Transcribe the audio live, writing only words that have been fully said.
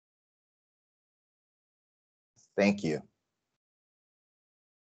Thank you.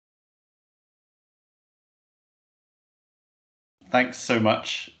 Thanks so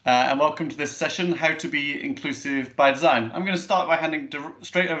much, and welcome to this session, How to be Inclusive by Design. I'm going to start by handing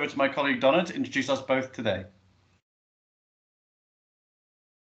straight over to my colleague Donna to introduce us both today.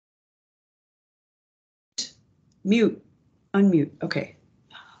 Mute, unmute, okay.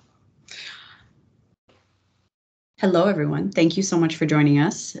 Hello, everyone. Thank you so much for joining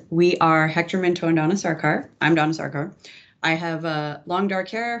us. We are Hector Minto and Dona Sarkar. I'm Dona Sarkar. I have long dark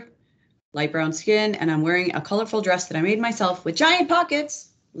hair, light brown skin, and I'm wearing a colorful dress that I made myself with giant pockets.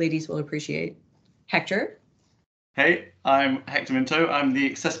 Ladies will appreciate. Hector? Hey, I'm Hector Minto. I'm the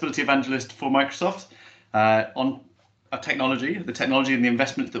Accessibility Evangelist for Microsoft on the technology and the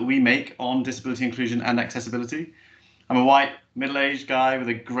investments that we make on disability inclusion and accessibility. I'm a white, middle-aged guy with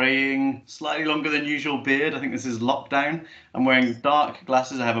a graying, slightly longer than usual beard. I think this is lockdown. I'm wearing dark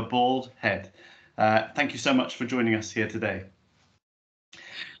glasses. I have a bald head. Thank you so much for joining us here today.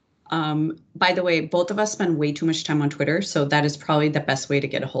 By the way, both of us spend way too much time on Twitter, so that is probably the best way to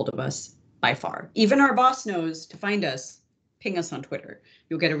get a hold of us by far. Even our boss knows to find us, ping us on Twitter.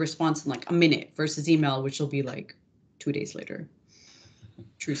 You'll get a response in like a minute versus email, which will be like 2 days later.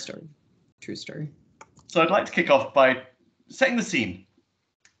 True story. True story. So I'd like to kick off by setting the scene.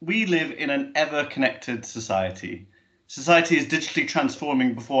 We live in an ever-connected society. Society is digitally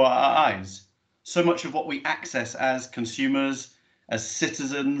transforming before our eyes. So much of what we access as consumers, as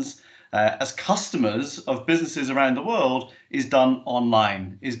citizens, as customers of businesses around the world is done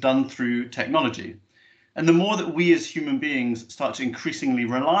online, is done through technology. And the more that we as human beings start to increasingly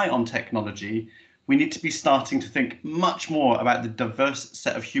rely on technology, we need to be starting to think much more about the diverse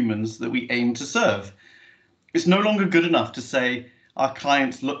set of humans that we aim to serve. It's no longer good enough to say our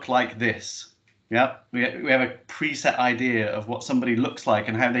clients look like this. Yeah, we have a preset idea of what somebody looks like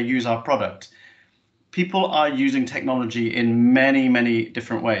and how they use our product. People are using technology in many, many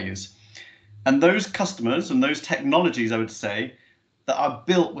different ways. And those customers and those technologies, I would say, that are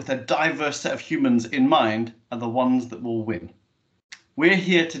built with a diverse set of humans in mind are the ones that will win. We're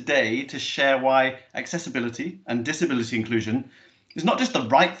here today to share why accessibility and disability inclusion is not just the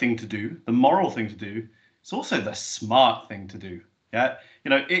right thing to do, the moral thing to do, it's also the smart thing to do. Yeah,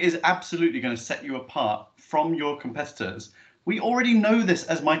 it is absolutely going to set you apart from your competitors. We already know this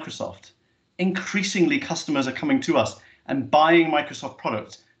as Microsoft. Increasingly, customers are coming to us and buying Microsoft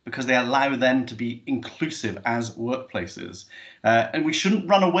products because they allow them to be inclusive as workplaces. And we shouldn't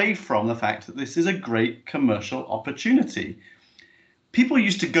run away from the fact that this is a great commercial opportunity. People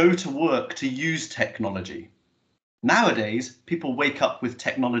used to go to work to use technology. Nowadays, people wake up with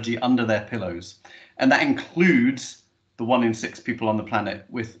technology under their pillows, and that includes the 1 in 6 people on the planet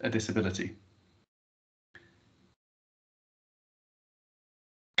with a disability.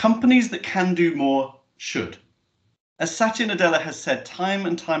 Companies that can do more should. As Satya Nadella has said time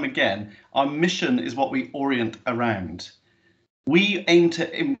and time again, our mission is what we orient around. We aim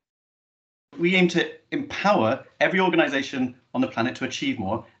to empower every organization on the planet to achieve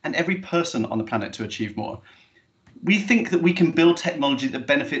more and every person on the planet to achieve more. We think that we can build technology that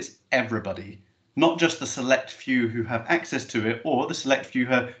benefits everybody, not just the select few who have access to it or the select few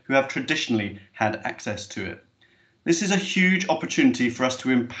who have traditionally had access to it. This is a huge opportunity for us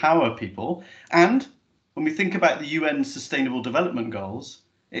to empower people. And when we think about the UN Sustainable Development Goals,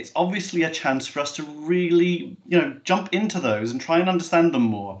 it's obviously a chance for us to really, jump into those and try and understand them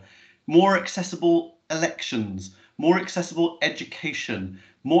more. More accessible elections, more accessible education,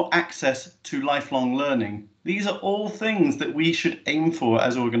 more access to lifelong learning. These are all things that we should aim for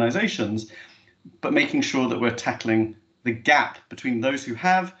as organizations, but making sure that we're tackling the gap between those who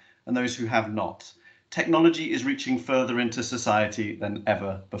have and those who have not. Technology is reaching further into society than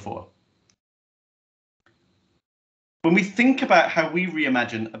ever before. When we think about how we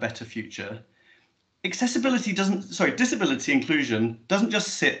reimagine a better future, disability inclusion doesn't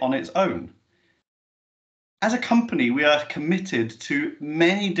just sit on its own. As a company, we are committed to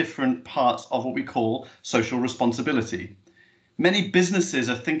many different parts of what we call social responsibility. Many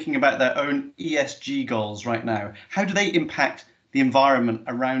businesses are thinking about their own ESG goals right now. How do they impact the environment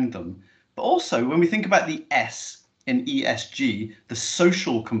around them? But also, when we think about the S in ESG, the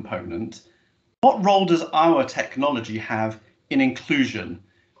social component, what role does our technology have in inclusion,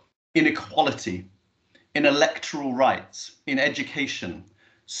 in equality, in electoral rights, in education?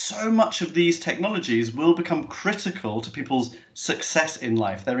 So much of these technologies will become critical to people's success in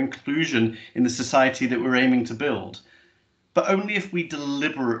life, their inclusion in the society that we're aiming to build, but only if we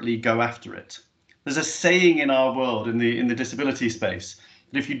deliberately go after it. There's a saying in our world, in the disability space,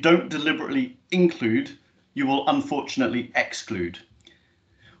 that if you don't deliberately include, you will unfortunately exclude.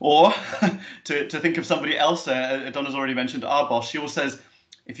 Or to think of somebody else, Donna's already mentioned our boss, she always says,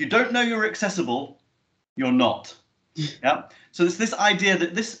 if you don't know you're accessible, you're not. Yeah. So it's this idea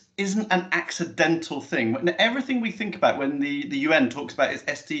that this isn't an accidental thing. Everything we think about when the UN talks about its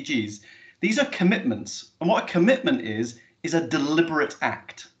SDGs, these are commitments. And what a commitment is a deliberate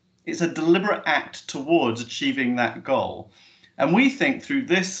act. It's a deliberate act towards achieving that goal. And we think through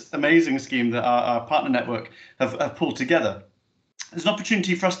this amazing scheme that our partner network have pulled together, there's an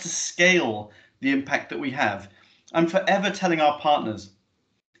opportunity for us to scale the impact that we have. I'm forever telling our partners,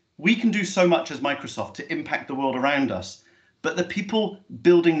 we can do so much as Microsoft to impact the world around us, but the people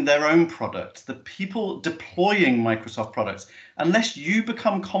building their own product, the people deploying Microsoft products, unless you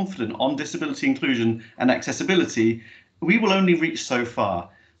become confident on disability inclusion and accessibility, we will only reach so far.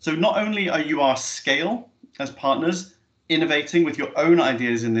 So not only are you our scale as partners, innovating with your own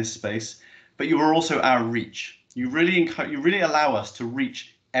ideas in this space, but you are also our reach. You really allow us to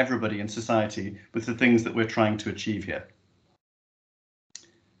reach everybody in society with the things that we're trying to achieve here.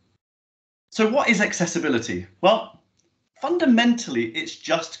 So what is accessibility? Well, fundamentally, it's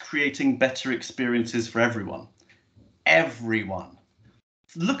just creating better experiences for everyone. Everyone.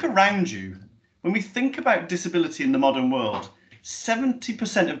 Look around you. When we think about disability in the modern world,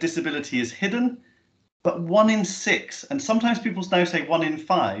 70% of disability is hidden, but 1 in 6, and sometimes people now say 1 in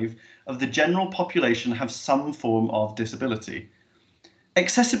 5, of the general population have some form of disability.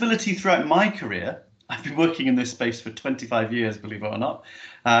 Accessibility throughout my career, I've been working in this space for 25 years, believe it or not,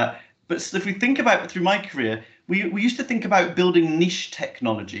 but if we think about it through my career, we used to think about building niche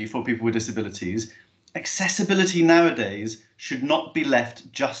technology for people with disabilities. Accessibility nowadays should not be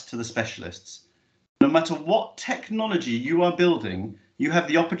left just to the specialists. No matter what technology you are building, you have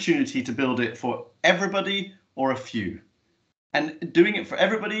the opportunity to build it for everybody or a few. And doing it for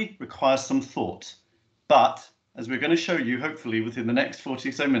everybody requires some thought. But as we're going to show you, hopefully within the next 40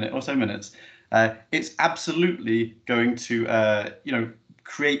 or so minutes, it's absolutely going to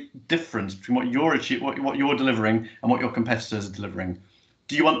create difference between what you're delivering and what your competitors are delivering.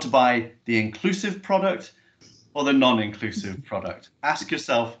 Do you want to buy the inclusive product or the non-inclusive product? Ask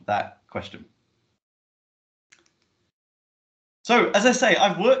yourself that question. So, as I say,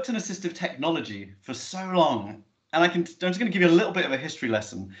 I've worked in assistive technology for so long, and I'm just going to give you a little bit of a history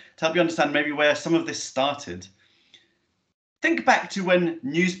lesson to help you understand maybe where some of this started. Think back to when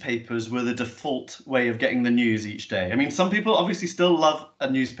newspapers were the default way of getting the news each day. I mean, some people obviously still love a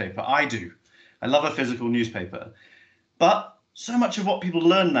newspaper. I do. I love a physical newspaper. But so much of what people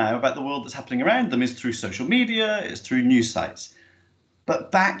learn now about the world that's happening around them is through social media, it's through news sites.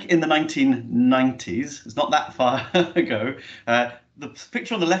 But back in the 1990s, it's not that far ago, the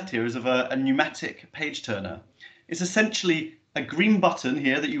picture on the left here is of a pneumatic page turner. It's essentially a green button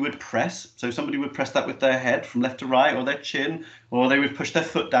here that you would press. So somebody would press that with their head from left to right, or their chin, or they would push their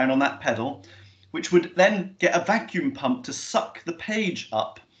foot down on that pedal, which would then get a vacuum pump to suck the page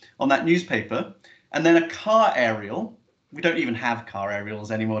up on that newspaper. And then a car aerial. We don't even have car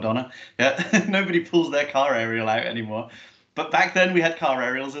aerials anymore, Donna. Yeah, nobody pulls their car aerial out anymore. But back then we had car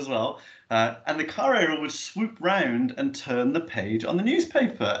aerials as well. And the car aerial would swoop round and turn the page on the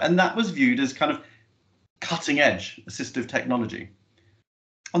newspaper. And that was viewed as kind of cutting edge assistive technology.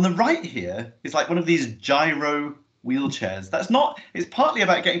 On the right here is like one of these gyro wheelchairs. It's partly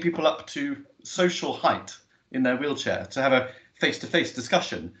about getting people up to social height in their wheelchair to have a face-to-face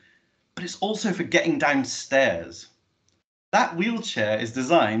discussion, but it's also for getting downstairs. That wheelchair is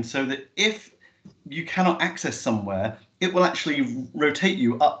designed so that if you cannot access somewhere, it will actually rotate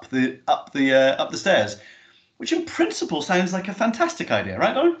you up the stairs, which in principle sounds like a fantastic idea,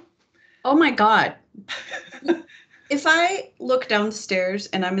 right, Donna? Oh my God. If I look down the stairs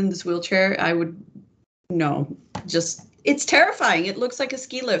and I'm in this wheelchair, I would, it's terrifying. It looks like a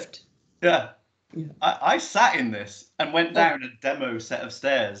ski lift. Yeah. I sat in this and went down a demo set of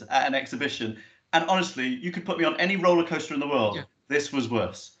stairs at an exhibition. And honestly, you could put me on any roller coaster in the world. Yeah. This was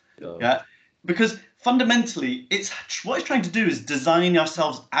worse. Oh. Yeah. Because fundamentally, what it's trying to do is design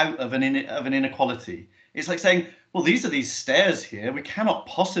ourselves out of an inequality. It's like saying, well, these are these stairs here. We cannot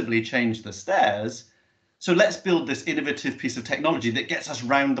possibly change the stairs. So let's build this innovative piece of technology that gets us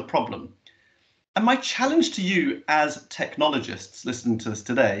round the problem. And my challenge to you as technologists listening to this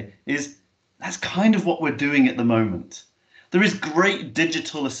today is that's kind of what we're doing at the moment. There is great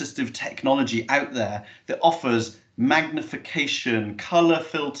digital assistive technology out there that offers magnification, color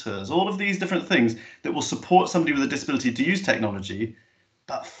filters, all of these different things that will support somebody with a disability to use technology.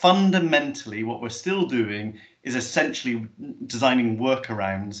 But fundamentally, what we're still doing is essentially designing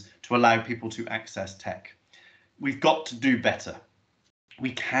workarounds to allow people to access tech. We've got to do better.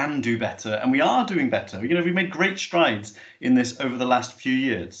 We can do better, and we are doing better. You know, we've made great strides in this over the last few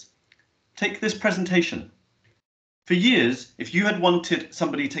years. Take this presentation. For years, if you had wanted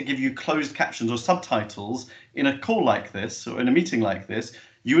somebody to give you closed captions or subtitles in a call like this or in a meeting like this,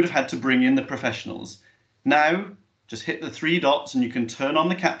 you would have had to bring in the professionals. Now, just hit the 3 dots and you can turn on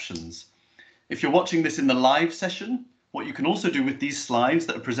the captions. If you're watching this in the live session, what you can also do with these slides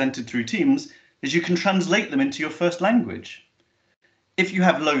that are presented through Teams is you can translate them into your first language. If you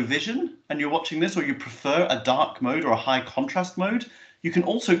have low vision and you're watching this, or you prefer a dark mode or a high contrast mode, you can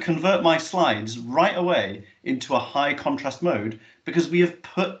also convert my slides right away into a high contrast mode, because we have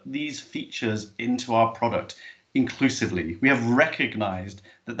put these features into our product inclusively. We have recognized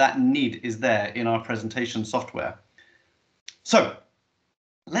that that need is there in our presentation software. So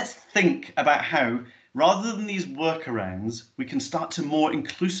let's think about how, rather than these workarounds, we can start to more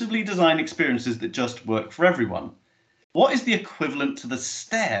inclusively design experiences that just work for everyone. What is the equivalent to the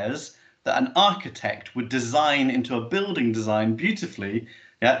stairs that an architect would design into a building design beautifully,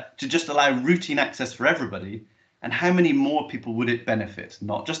 yeah, to just allow routine access for everybody? And how many more people would it benefit?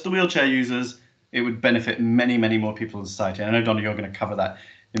 Not just the wheelchair users, it would benefit many, many more people in society. And I know, Donna, you're going to cover that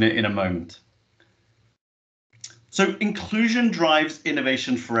in a moment. So inclusion drives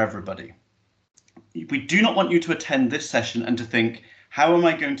innovation for everybody. We do not want you to attend this session and to think, how am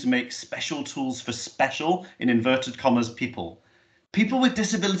I going to make special tools for special, in inverted commas, people? People with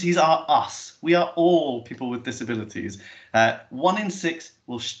disabilities are us. We are all people with disabilities. 1 in 6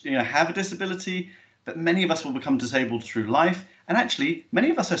 will have a disability, but many of us will become disabled through life. And actually, many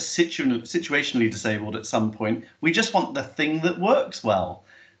of us are situationally disabled at some point. We just want the thing that works well.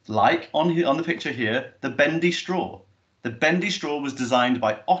 Like on the picture here, the bendy straw. The bendy straw was designed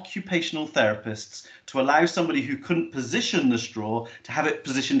by occupational therapists to allow somebody who couldn't position the straw to have it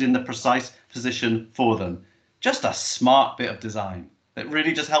positioned in the precise position for them. Just a smart bit of design that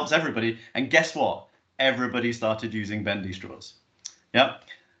really just helps everybody. And guess what? Everybody started using bendy straws. Yeah.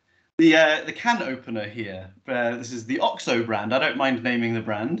 The can opener here, this is the OXO brand. I don't mind naming the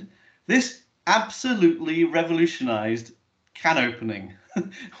brand. This absolutely revolutionized can opening.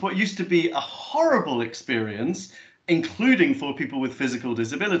 What used to be a horrible experience, including for people with physical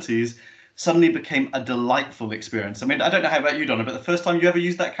disabilities, suddenly became a delightful experience. I mean, I don't know how about you, Donna, but the first time you ever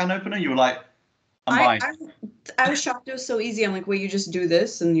used that can opener, you were like, I was shocked it was so easy. I'm like, wait, you just do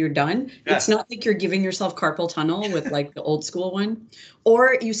this and you're done. Yeah. It's not like you're giving yourself carpal tunnel with like the old school one,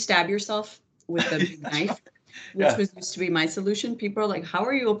 or you stab yourself with a big knife, which was used to be my solution. People are like, how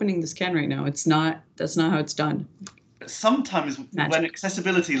are you opening this can right now? It's not, that's not how it's done. Sometimes when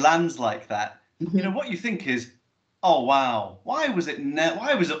accessibility lands like that, you know, what you think is, oh wow, why was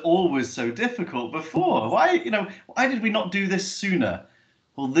it always so difficult before? Why did we not do this sooner?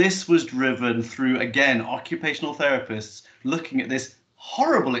 Well, this was driven through, again, occupational therapists looking at this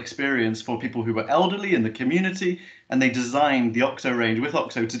horrible experience for people who were elderly in the community, and they designed the OXO range with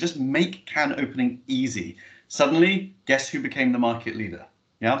OXO to just make can opening easy. Suddenly, guess who became the market leader?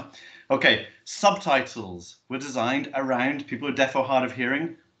 Yeah. Okay, subtitles were designed around people who are deaf or hard of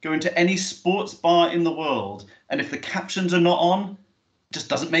hearing. Go into any sports bar in the world, and if the captions are not on, it just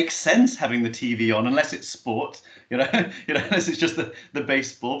doesn't make sense having the TV on unless it's sport, unless it's just the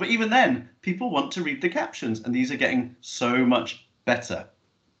baseball. But even then, people want to read the captions, and these are getting so much better.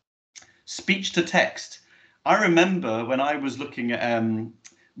 Speech to text. I remember when I was looking at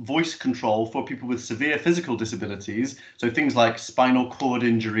voice control for people with severe physical disabilities, so things like spinal cord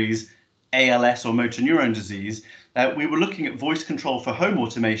injuries, ALS or motor neuron disease, we were looking at voice control for home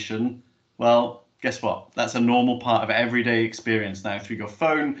automation. Well, guess what? That's a normal part of everyday experience now through your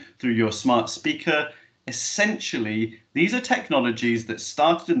phone, through your smart speaker. Essentially, these are technologies that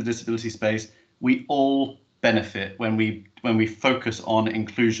started in the disability space. We all benefit when we focus on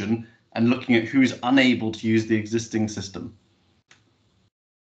inclusion and looking at who's unable to use the existing system.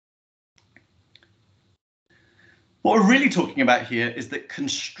 What we're really talking about here is that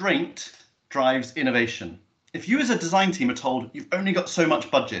constraint drives innovation. If you as a design team are told you've only got so much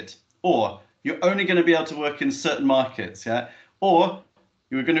budget, or you're only going to be able to work in certain markets, yeah, or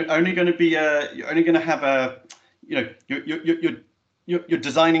you're only going to have a, you're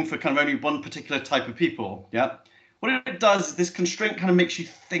designing for kind of only one particular type of people, yeah. What it does is this constraint kind of makes you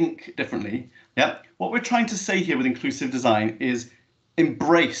think differently, yeah. What we're trying to say here with inclusive design is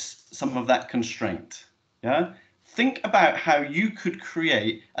embrace some of that constraint, yeah. Think about how you could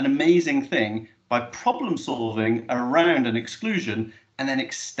create an amazing thing by problem solving around an exclusion and then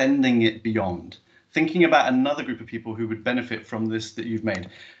extending it beyond. Thinking about another group of people who would benefit from this that you've made.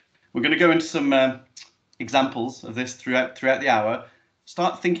 We're going to go into some examples of this throughout the hour.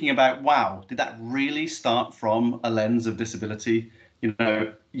 Start thinking about, wow, did that really start from a lens of disability?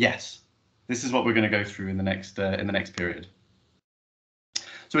 Yes, this is what we're going to go through in the next period.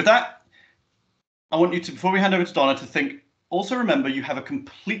 So with that, I want you to, before we hand over to Donna, to think, also remember you have a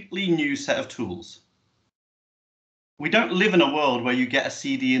completely new set of tools. We don't live in a world where you get a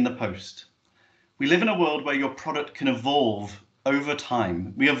CD in the post. We live in a world where your product can evolve over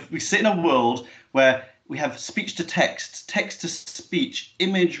time. We sit in a world where we have speech to text, text to speech,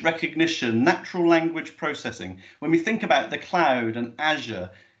 image recognition, natural language processing. When we think about the cloud and Azure,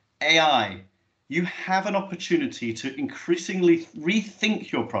 AI, you have an opportunity to increasingly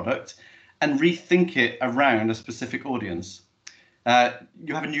rethink your product and rethink it around a specific audience.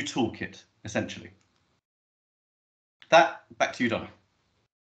 You have a new toolkit, essentially. That, back to you, Donna.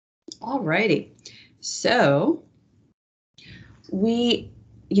 All righty. So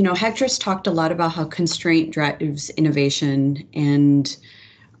Hector's talked a lot about how constraint drives innovation, and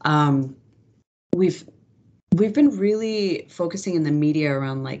we've been really focusing in the media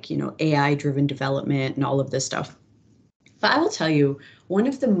around AI-driven development and all of this stuff. But I will tell you, one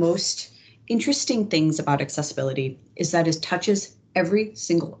of the most interesting things about accessibility is that it touches every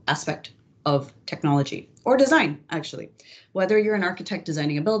single aspect of technology or design, actually. Whether you're an architect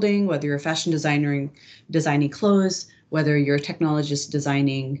designing a building, whether you're a fashion designer designing clothes, whether you're a technologist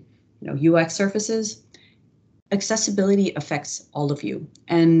designing UX surfaces, accessibility affects all of you.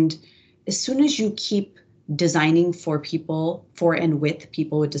 And as soon as you keep designing for and with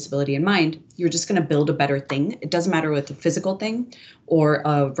people with disability in mind, you're just going to build a better thing. It doesn't matter whether it's a physical thing or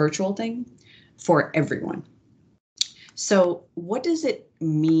a virtual thing, for everyone. So what does it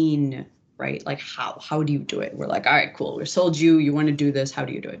mean, right? Like how do you do it? We're like, all right, cool. We're sold you want to do this. How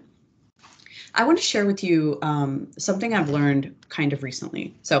do you do it? I want to share with you something I've learned kind of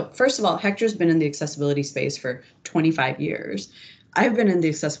recently. So first of all, Hector's been in the accessibility space for 25 years. I've been in the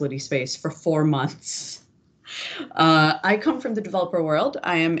accessibility space for 4 months. I come from the developer world.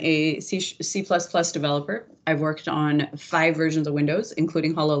 I am a C++ developer. I've worked on 5 versions of Windows,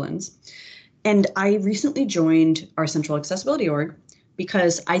 including HoloLens. And I recently joined our central accessibility org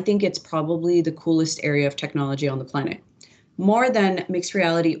because I think it's probably the coolest area of technology on the planet. More than mixed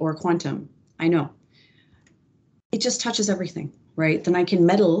reality or quantum, I know. It just touches everything, right? Then I can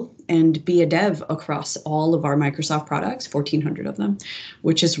meddle and be a dev across all of our Microsoft products, 1,400 of them,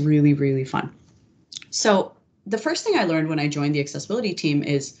 which is really, really fun. So the first thing I learned when I joined the accessibility team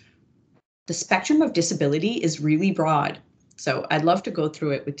is the spectrum of disability is really broad. So I'd love to go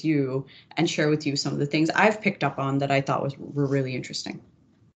through it with you and share with you some of the things I've picked up on that I thought were really interesting.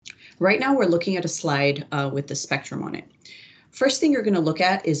 Right now, we're looking at a slide with the spectrum on it. First thing you're going to look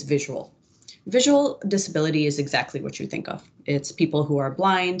at is visual. Visual disability is exactly what you think of. It's people who are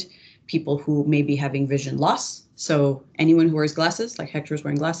blind, people who may be having vision loss. So anyone who wears glasses, like Hector's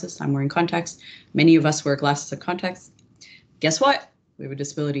wearing glasses, I'm wearing contacts. Many of us wear glasses and contacts. Guess what? We have a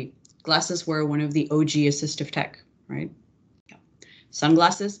disability. Glasses were one of the OG assistive tech, right?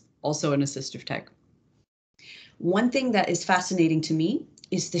 Sunglasses, also an assistive tech. One thing that is fascinating to me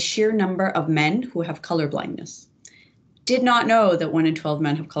is the sheer number of men who have color blindness. Did not know that 1 in 12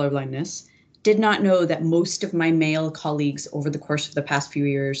 men have color blindness. Did not know that most of my male colleagues over the course of the past few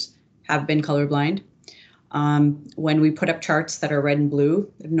years have been colorblind. When we put up charts that are red and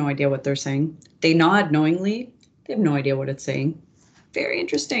blue, they have no idea what they're saying. They nod knowingly. They have no idea what it's saying. Very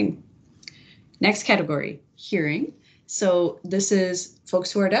interesting. Next category, hearing. So this is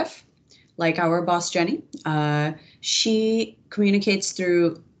folks who are deaf, like our boss, Jenny. She communicates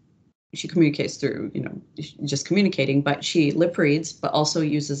through, just communicating, but she lip reads, but also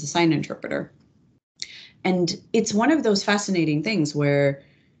uses a sign interpreter. And it's one of those fascinating things where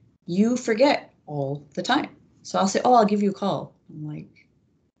you forget all the time. So I'll say, oh, I'll give you a call. I'm like,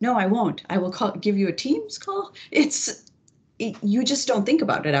 no, I won't. I will give you a Teams call. You just don't think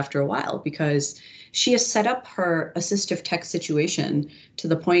about it after a while because she has set up her assistive tech situation to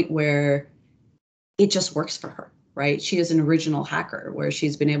the point where it just works for her, right? She is an original hacker where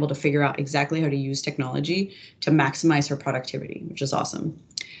she's been able to figure out exactly how to use technology to maximize her productivity, which is awesome.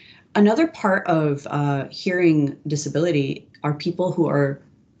 Another part of hearing disability are people who are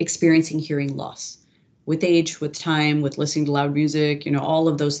experiencing hearing loss with age, with time, with listening to loud music, all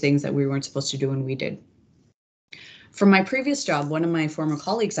of those things that we weren't supposed to do and we did. From my previous job, one of my former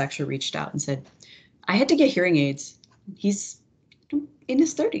colleagues actually reached out and said, I had to get hearing aids. He's in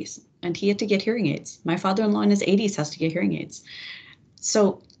his 30s and he had to get hearing aids. My father-in-law in his 80s has to get hearing aids.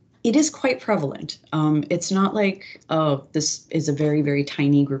 So it is quite prevalent. It's not like, oh, this is a very, very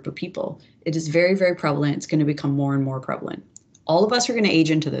tiny group of people. It is very, very prevalent. It's going to become more and more prevalent. All of us are going to age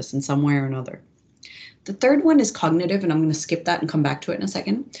into this in some way or another. The third one is cognitive, and I'm going to skip that and come back to it in a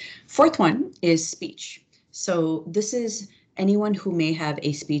second. Fourth one is speech. So this is Anyone who may have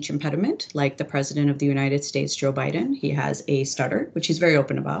a speech impediment, like the President of the United States, Joe Biden, he has a stutter, which he's very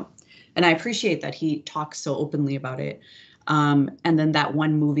open about. And I appreciate that he talks so openly about it. And then that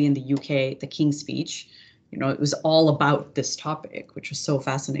one movie in the UK, The King's Speech, you know, it was all about this topic, which was so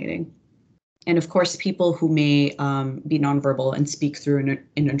fascinating. And of course, people who may be nonverbal and speak through an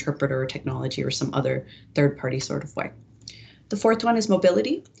interpreter or technology or some other third-party sort of way. The fourth one is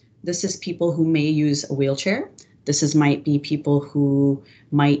mobility. This is people who may use a wheelchair. Might be people who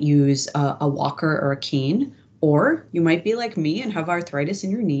might use a walker or a cane, or you might be like me and have arthritis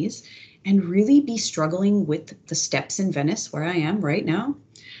in your knees and really be struggling with the steps in Venice where I am right now.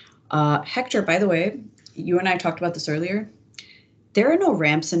 Hector, by the way, you and I talked about this earlier. There are no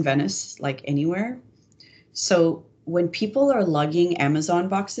ramps in Venice, like anywhere. So when people are lugging Amazon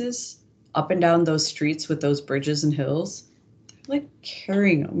boxes up and down those streets with those bridges and hills, they're like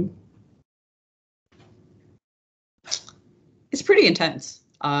carrying them. It's pretty intense.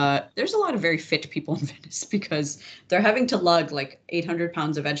 There's a lot of very fit people in Venice because they're having to lug like 800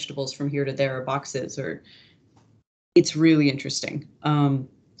 pounds of vegetables from here to there or boxes, or it's really interesting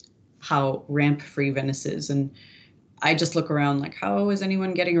how ramp-free Venice is. And I just look around like, how is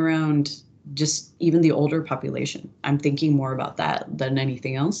anyone getting around? Just even the older population. I'm thinking more about that than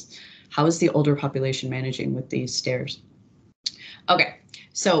anything else. How is the older population managing with these stairs? Okay,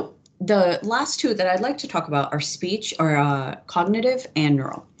 so the last two that I'd like to talk about are speech or cognitive and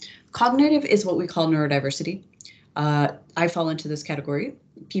neural. Cognitive is what we call neurodiversity. I fall into this category.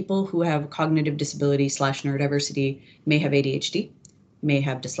 People who have cognitive disability / neurodiversity may have ADHD, may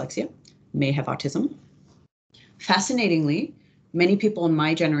have dyslexia, may have autism. Fascinatingly, many people in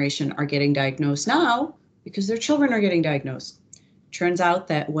my generation are getting diagnosed now because their children are getting diagnosed. Turns out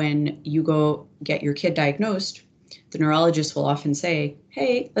that when you go get your kid diagnosed, the neurologist will often say,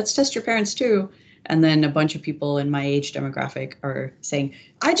 hey, let's test your parents too. And then a bunch of people in my age demographic are saying,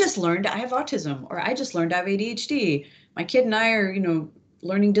 I just learned I have autism, or I just learned I have ADHD. My kid and I are,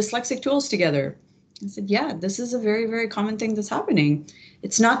 learning dyslexic tools together. I said, yeah, this is a very, very common thing that's happening.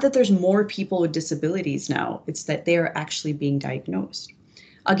 It's not that there's more people with disabilities now. It's that they are actually being diagnosed.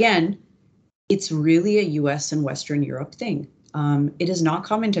 Again, it's really a US and Western Europe thing. It is not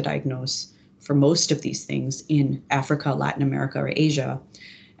common to diagnose for most of these things in Africa, Latin America, or Asia.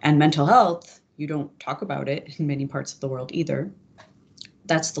 And mental health, you don't talk about it in many parts of the world either.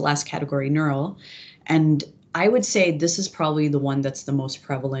 That's the last category, neural. And I would say this is probably the one that's the most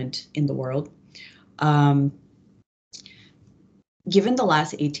prevalent in the world. Given the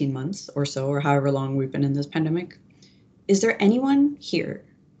last 18 months or so, or however long we've been in this pandemic, is there anyone here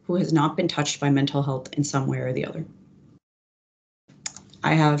who has not been touched by mental health in some way or the other?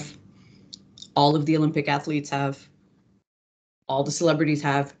 I have. All of the Olympic athletes have. All the celebrities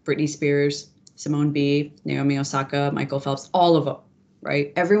have. Britney Spears, Simone B, Naomi Osaka, Michael Phelps, all of them,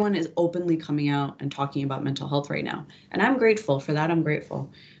 right? Everyone is openly coming out and talking about mental health right now. And I'm grateful for that. I'm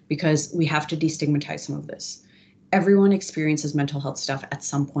grateful because we have to destigmatize some of this. Everyone experiences mental health stuff at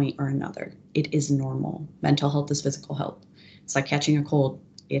some point or another. It is normal. Mental health is physical health. It's like catching a cold.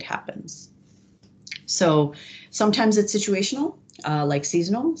 It happens. So sometimes it's situational, like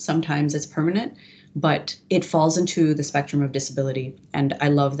seasonal. Sometimes it's permanent, but it falls into the spectrum of disability. And I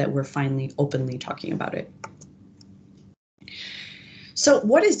love that we're finally openly talking about it. So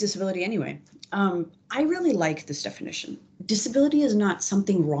what is disability anyway? I really like this definition. Disability is not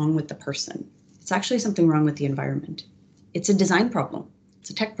something wrong with the person. It's actually something wrong with the environment. It's a design problem.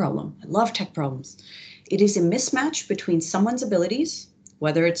 It's a tech problem. I love tech problems. It is a mismatch between someone's abilities,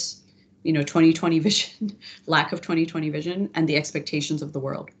 whether it's 2020 vision, lack of 2020 vision, and the expectations of the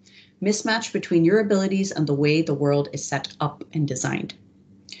world. Mismatch between your abilities and the way the world is set up and designed.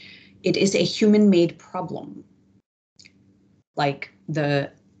 It is a human-made problem. Like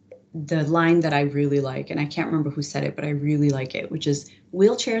the line that I really like, and I can't remember who said it, but I really like it, which is,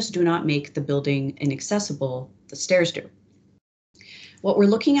 wheelchairs do not make the building inaccessible, the stairs do. What we're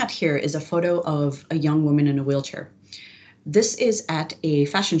looking at here is a photo of a young woman in a wheelchair. This is at a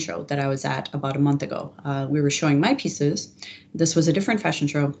fashion show that I was at about a month ago. We were showing my pieces. This was a different fashion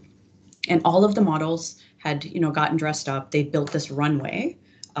show, and all of the models had, gotten dressed up. They built this runway,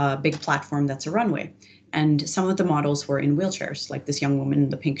 a big platform that's a runway. And some of the models were in wheelchairs, like this young woman in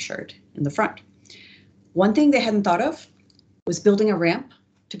the pink shirt in the front. One thing they hadn't thought of was building a ramp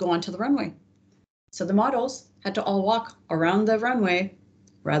to go onto the runway. So the models had to all walk around the runway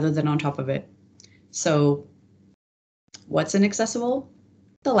rather than on top of it. So what's inaccessible?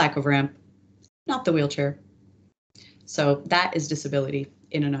 The lack of ramp, not the wheelchair. So that is disability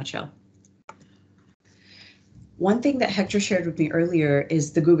in a nutshell. One thing that Hector shared with me earlier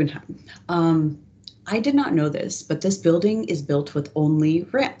is the Guggenheim. I did not know this, but this building is built with only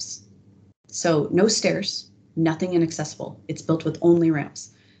ramps. So no stairs, nothing inaccessible. It's built with only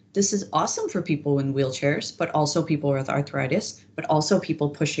ramps. This is awesome for people in wheelchairs, but also people with arthritis, but also people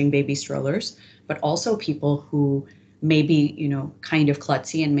pushing baby strollers, but also people who may be, kind of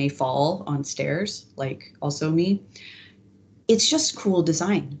klutzy and may fall on stairs, like also me. It's just cool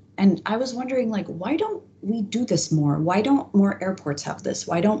design. And I was wondering, like, why don't we do this more? Why don't more airports have this?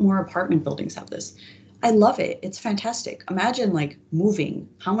 Why don't more apartment buildings have this? I love it. It's fantastic. Imagine like moving.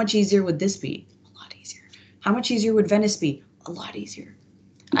 How much easier would this be? A lot easier. How much easier would Venice be? A lot easier.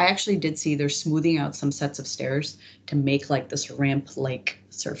 I actually did see they're smoothing out some sets of stairs to make like this ramp-like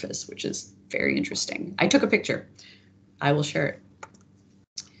surface, which is very interesting. I took a picture. I will share it.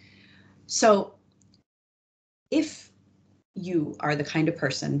 So if you are the kind of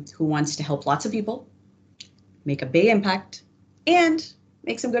person who wants to help lots of people, make a big impact, and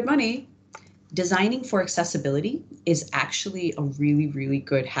make some good money, designing for accessibility is actually a really, really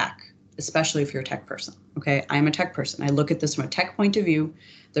good hack, especially if you're a tech person. Okay, I'm a tech person. I look at this from a tech point of view.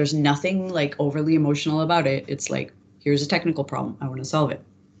 There's nothing like overly emotional about it. It's like, here's a technical problem. I want to solve it.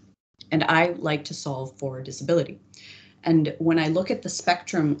 And I like to solve for disability. And when I look at the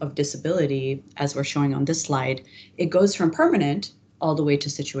spectrum of disability, as we're showing on this slide, it goes from permanent all the way to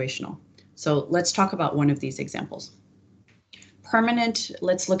situational. So let's talk about one of these examples. Permanent,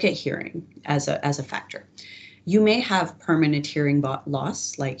 let's look at hearing as a factor. You may have permanent hearing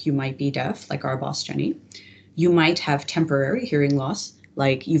loss, like you might be deaf, like our boss, Jenny. You might have temporary hearing loss,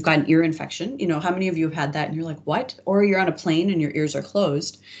 like you've got an ear infection. How many of you have had that and you're like, what? Or you're on a plane and your ears are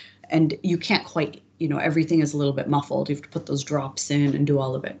closed and you can't quite, everything is a little bit muffled. You have to put those drops in and do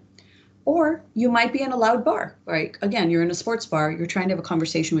all of it. Or you might be in a loud bar, right? Again, you're in a sports bar, you're trying to have a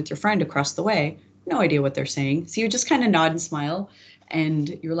conversation with your friend across the way, no idea what they're saying. So you just kind of nod and smile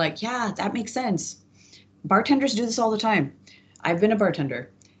and you're like, yeah, that makes sense. Bartenders do this all the time. I've been a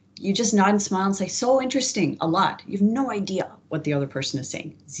bartender. You just nod and smile and say, so interesting, a lot. You have no idea what the other person is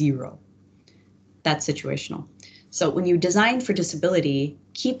saying, zero. That's situational. So when you design for disability,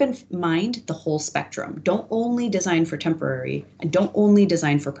 keep in mind the whole spectrum. Don't only design for temporary and don't only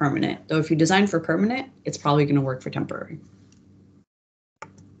design for permanent. Though if you design for permanent, it's probably going to work for temporary.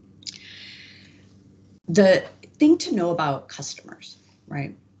 The thing to know about customers,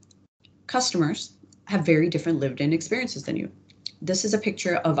 right? Customers have very different lived-in experiences than you. This is a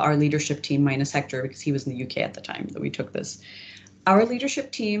picture of our leadership team minus Hector because he was in the UK at the time that we took this. Our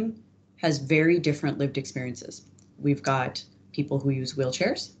leadership team has very different lived experiences. We've got people who use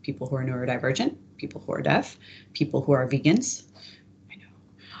wheelchairs, people who are neurodivergent, people who are deaf, people who are vegans, I know,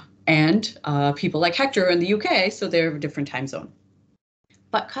 and people like Hector in the UK, so they're a different time zone.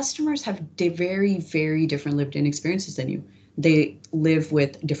 But customers have very, very different lived-in experiences than you. They live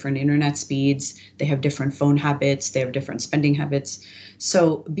with different internet speeds, they have different phone habits, they have different spending habits.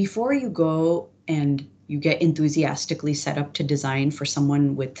 So before you go and you get enthusiastically set up to design for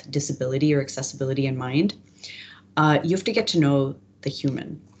someone with disability or accessibility in mind, you have to get to know the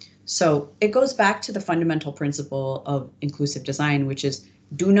human. So it goes back to the fundamental principle of inclusive design, which is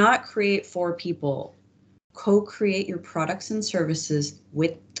do not create for people. Co-create your products and services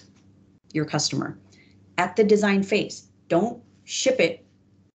with your customer at the design phase. Don't ship it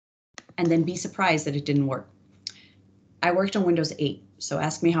and then be surprised that it didn't work. I worked on Windows 8, so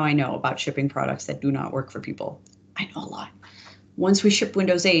ask me how I know about shipping products that do not work for people. I know a lot. Once we shipped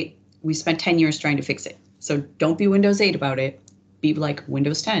Windows 8, we spent 10 years trying to fix it. So don't be Windows 8 about it. Be like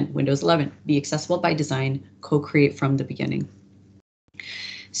Windows 10, Windows 11. Be accessible by design, co-create from the beginning.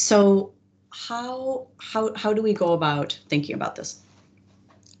 So how do we go about thinking about this?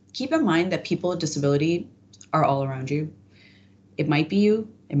 Keep in mind that people with disability are all around you. It might be you,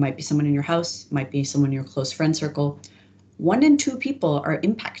 it might be someone in your house, it might be someone in your close friend circle. 1 in 2 people are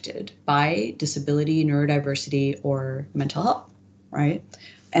impacted by disability, neurodiversity, or mental health, right?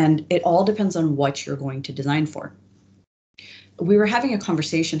 And it all depends on what you're going to design for. We were having a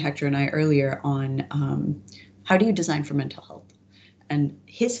conversation, Hector and I, earlier on how do you design for mental health? And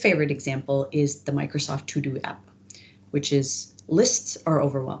his favorite example is the Microsoft To-Do app, which is lists are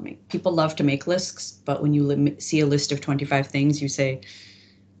overwhelming. People love to make lists, but when you see a list of 25 things, you say,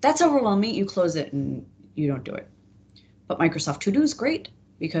 that's overwhelming. You close it and you don't do it. But Microsoft To-Do is great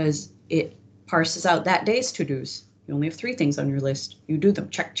because it parses out that day's to-dos. You only have 3 things on your list. You do them,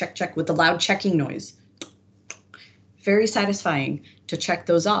 check, check, check, with the loud checking noise. Very satisfying to check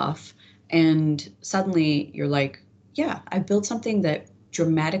those off. And suddenly you're like, yeah, I built something that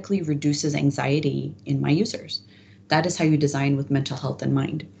dramatically reduces anxiety in my users. That is how you design with mental health in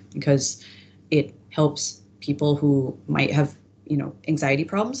mind, because it helps people who might have, anxiety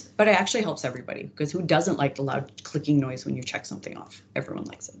problems, but it actually helps everybody, because who doesn't like the loud clicking noise when you check something off? Everyone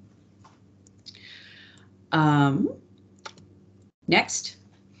likes it. Next,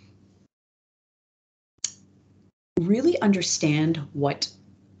 really understand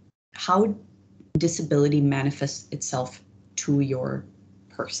how disability manifests itself to your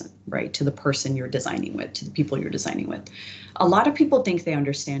person, right? To the person you're designing with, to the people you're designing with. A lot of people think they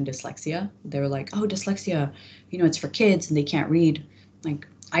understand dyslexia. They're like, oh, dyslexia, it's for kids and they can't read. Like,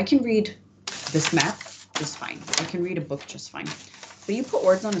 I can read this map just fine. I can read a book just fine. But you put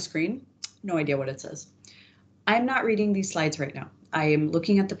words on a screen, no idea what it says. I'm not reading these slides right now. I am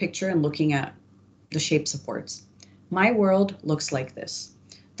looking at the picture and looking at the shapes of words. My world looks like this.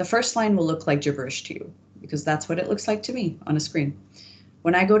 The first line will look like gibberish to you, because that's what it looks like to me on a screen.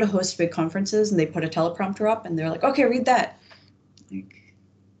 When I go to host big conferences and they put a teleprompter up and they're like, okay, read that. Like,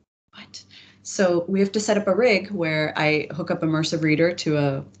 what? So we have to set up a rig where I hook up immersive reader to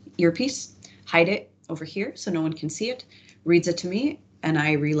a earpiece, hide it over here so no one can see it, reads it to me, and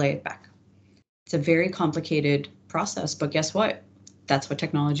I relay it back. It's a very complicated process, but guess what? That's what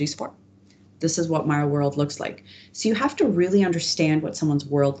technology is for. This is what my world looks like. So you have to really understand what someone's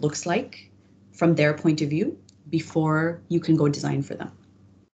world looks like from their point of view before you can go design for them.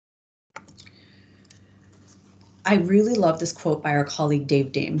 I really love this quote by our colleague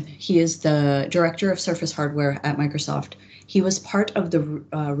Dave Dame. He is the director of Surface Hardware at Microsoft. He was part of the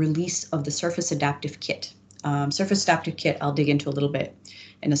release of the Surface Adaptive Kit. Surface Adaptive Kit, I'll dig into a little bit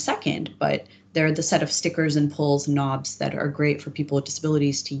in a second, but they're the set of stickers and pulls and knobs that are great for people with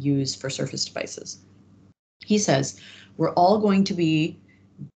disabilities to use for Surface devices. He says, we're all going to be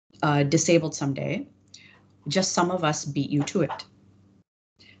disabled someday. Just some of us beat you to it.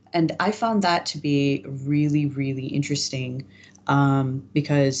 And I found that to be really, really interesting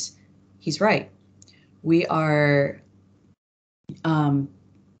because he's right. We are we're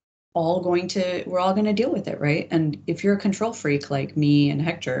all going to deal with it, right? And if you're a control freak like me and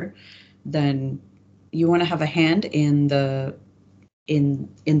Hector, then you want to have a hand in the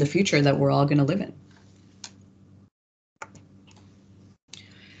future that we're all going to live in.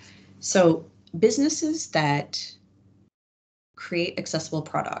 So businesses that create accessible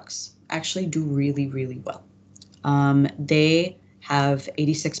products actually do really, really well. They have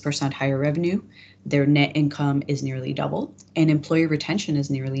 86% higher revenue. Their net income is nearly double, and employee retention is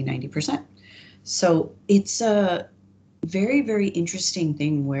nearly 90%. So it's a very, very interesting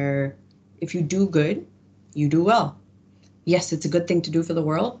thing where if you do good, you do well. Yes, it's a good thing to do for the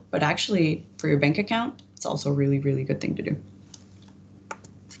world, but actually for your bank account, it's also a really, really good thing to do.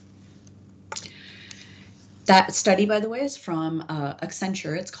 That study, by the way, is from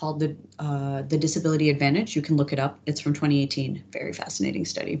Accenture. It's called the Disability Advantage. You can look it up. It's from 2018. Very fascinating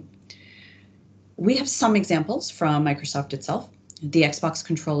study. We have some examples from Microsoft itself, the Xbox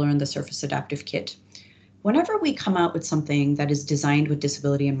controller and the Surface Adaptive Kit. Whenever we come out with something that is designed with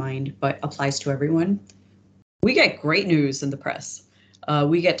disability in mind but applies to everyone, we get great news in the press.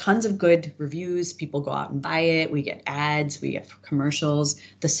 We get tons of good reviews. People go out and buy it. We get ads. We get commercials.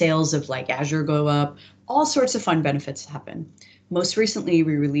 The sales of like Azure go up. All sorts of fun benefits happen. Most recently,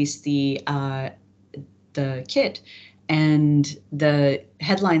 we released the kit, and the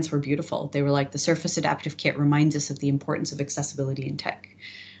headlines were beautiful. They were like, the Surface Adaptive Kit reminds us of the importance of accessibility in tech.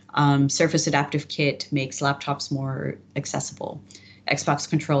 Surface Adaptive Kit makes laptops more accessible. Xbox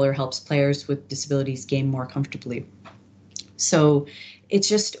controller helps players with disabilities game more comfortably. So it's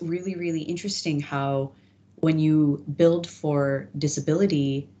just really, really interesting how when you build for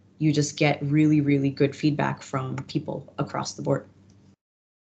disability, you just get really, really good feedback from people across the board.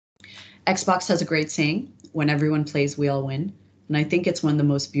 Xbox has a great saying, when everyone plays, we all win. And I think it's one of the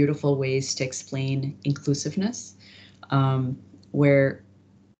most beautiful ways to explain inclusiveness, where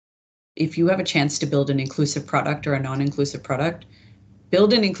if you have a chance to build an inclusive product or a non-inclusive product,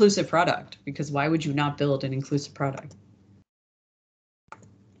 build an inclusive product, because why would you not build an inclusive product?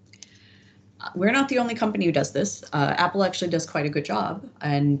 We're not the only company who does this. Apple actually does quite a good job.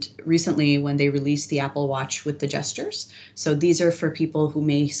 And recently when they released the Apple Watch with the gestures, so these are for people who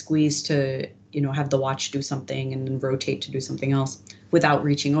may squeeze to, have the watch do something and then rotate to do something else without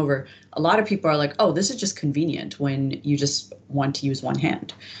reaching over. A lot of people are like, oh, this is just convenient when you just want to use one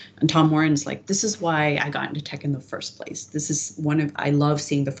hand. And Tom Warren's like, this is why I got into tech in the first place. This is I love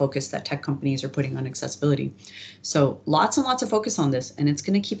seeing the focus that tech companies are putting on accessibility. So lots and lots of focus on this, and it's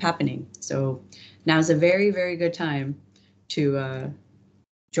going to keep happening. So now is a very, very good time to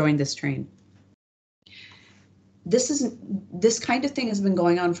join this train. This kind of thing has been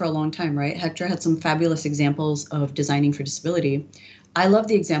going on for a long time, right? Hector had some fabulous examples of designing for disability. I love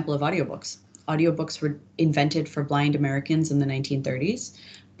the example of audiobooks. audiobooks were invented for blind Americans in the 1930s,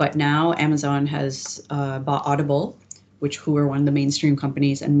 but now Amazon has bought Audible, who were one of the mainstream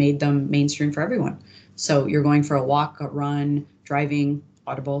companies, and made them mainstream for everyone. So you're going for a walk, a run, driving,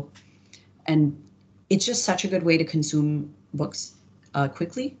 Audible. And it's just such a good way to consume books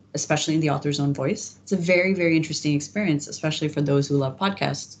quickly, especially in the author's own voice. It's a very, very interesting experience, especially for those who love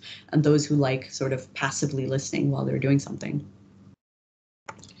podcasts and those who like sort of passively listening while they're doing something.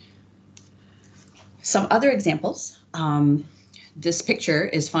 Some other examples. This picture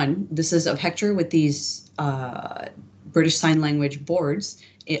is fun. This is of Hector with these British Sign Language boards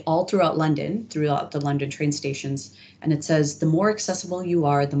all throughout London, throughout the London train stations. And it says, the more accessible you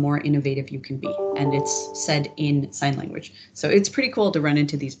are, the more innovative you can be. And it's said in sign language. So it's pretty cool to run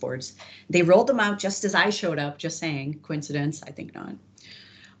into these boards. They rolled them out just as I showed up, just saying. Coincidence? I think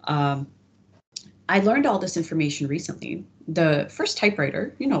not. I learned all this information recently. The first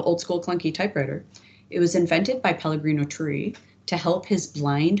typewriter, old school clunky typewriter, it was invented by Pellegrino Turri to help his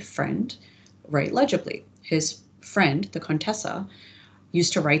blind friend write legibly. His friend, the Contessa,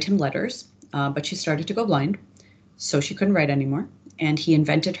 used to write him letters, but she started to go blind, so she couldn't write anymore. And he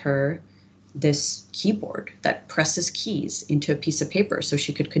invented her this keyboard that presses keys into a piece of paper so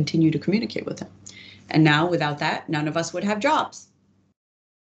she could continue to communicate with him. And now, without that, none of us would have jobs.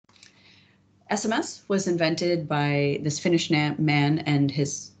 SMS was invented by this Finnish man and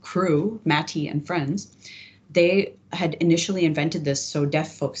his crew, Matti and friends. They had initially invented this so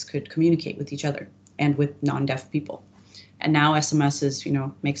deaf folks could communicate with each other and with non-deaf people. And now SMS is,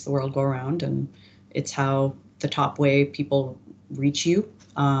 makes the world go around, and it's how the top way people reach you,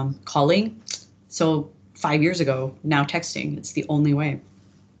 calling. So 5 years ago, now texting, it's the only way.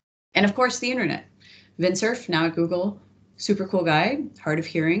 And of course, the internet. Vincerf, now at Google, super cool guy, hard of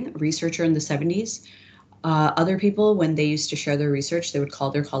hearing, researcher in the 70s. Other people, when they used to share their research, they would call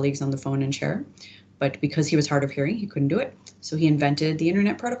their colleagues on the phone and share. But because he was hard of hearing, he couldn't do it. So he invented the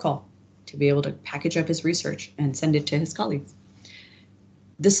internet protocol to be able to package up his research and send it to his colleagues.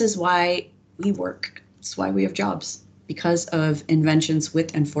 This is why we work. It's why we have jobs, because of inventions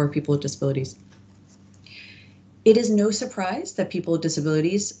with and for people with disabilities. It is no surprise that people with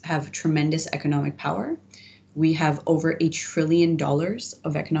disabilities have tremendous economic power. We have over $1 trillion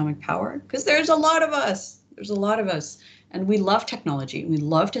of economic power because there's a lot of us. There's a lot of us. And we love technology. We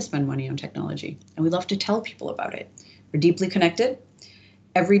love to spend money on technology, and we love to tell people about it. We're deeply connected.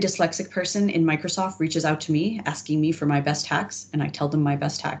 Every dyslexic person in Microsoft reaches out to me asking me for my best hacks, and I tell them my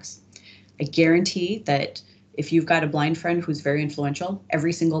best hacks. I guarantee that if you've got a blind friend who's very influential,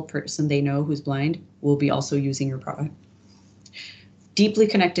 every single person they know who's blind will be also using your product. Deeply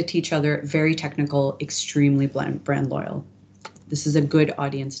connected to each other, very technical, extremely brand loyal. This is a good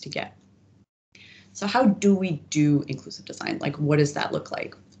audience to get. So how do we do inclusive design? Like, what does that look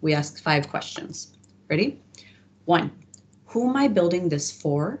like? We ask 5 questions. Ready? 1, who am I building this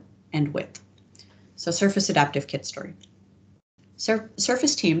for and with? So Surface Adaptive Kit story.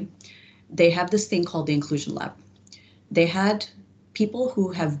 Surface team, they have this thing called the Inclusion Lab. They had people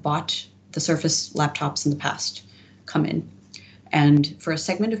who have bought the Surface laptops in the past come in. And for a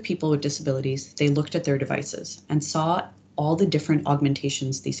segment of people with disabilities, they looked at their devices and saw all the different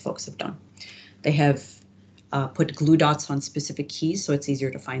augmentations these folks have done. They have put glue dots on specific keys so it's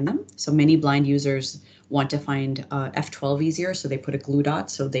easier to find them. So many blind users want to find F12 easier, so they put a glue dot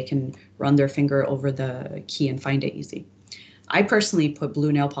so they can run their finger over the key and find it easy. I personally put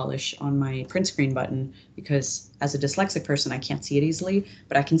blue nail polish on my print screen button because as a dyslexic person, I can't see it easily,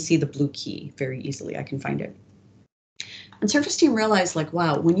 but I can see the blue key very easily. I can find it. And Surface team realized, like,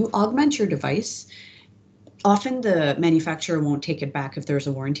 wow, when you augment your device, often the manufacturer won't take it back if there's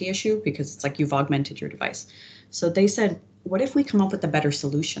a warranty issue because it's like you've augmented your device. So they said, what if we come up with a better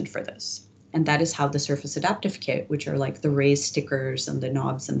solution for this? And that is how the Surface Adaptive Kit, which are like the raised stickers and the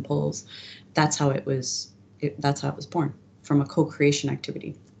knobs and pulls, that's how it was born, from a co-creation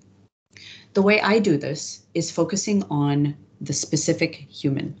activity. The way I do this is focusing on the specific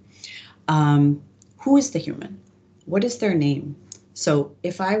human. Who is the human? What is their name? So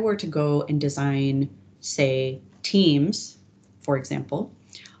if I were to go and design, say, Teams, for example,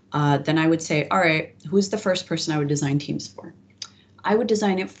 then I would say, all right, who's the first person I would design Teams for? I would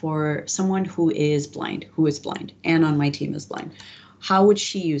design it for someone who is blind. Anne on my team is blind. How would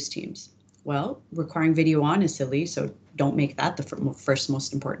she use Teams? Well, requiring video on is silly, so don't make that the first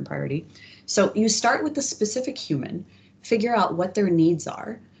most important priority. So you start with the specific human, figure out what their needs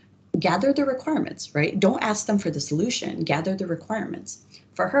are, gather the requirements, right? Don't ask them for the solution, gather the requirements.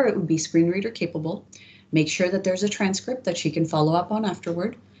 For her, it would be screen reader capable. Make sure that there's a transcript that she can follow up on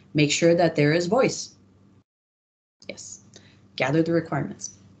afterward. Make sure that there is voice. Yes, gather the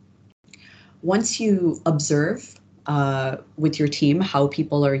requirements. Once you observe with your team how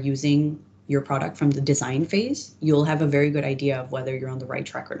people are using your product from the design phase, you'll have a very good idea of whether you're on the right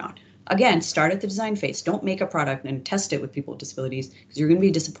track or not. Again, start at the design phase. Don't make a product and test it with people with disabilities, because you're going to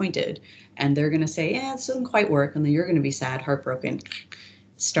be disappointed and they're going to say, yeah, it doesn't quite work. And then you're going to be sad, heartbroken.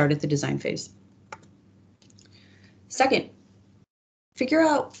 Start at the design phase. Second, figure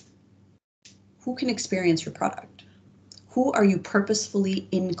out who can experience your product. Who are you purposefully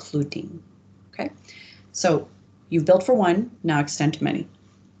including? Okay, so you've built for one, now extend to many.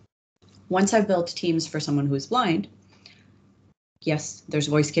 Once I've built teams for someone who is blind, yes, there's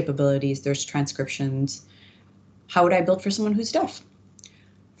voice capabilities, there's transcriptions. How would I build for someone who's deaf?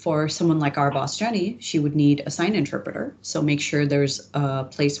 For someone like our boss, Jenny, she would need a sign interpreter. So make sure there's a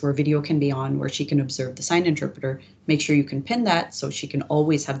place where video can be on where she can observe the sign interpreter. Make sure you can pin that so she can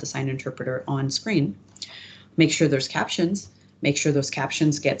always have the sign interpreter on screen. Make sure there's captions. Make sure those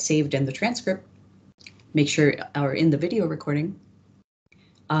captions get saved in the transcript. Make sure, or in the video recording.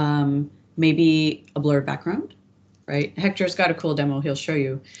 Maybe a blurred background, right? Hector's got a cool demo he'll show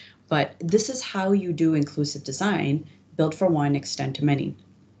you. But this is how you do inclusive design, build for one, extend to many.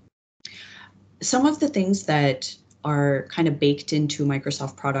 Some of the things that are kind of baked into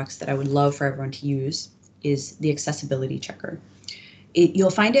Microsoft products that I would love for everyone to use is the accessibility checker. You'll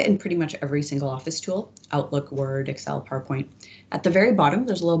find it in pretty much every single Office tool, Outlook, Word, Excel, PowerPoint. At the very bottom,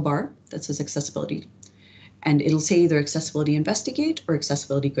 there's a little bar that says accessibility. And it'll say either accessibility investigate or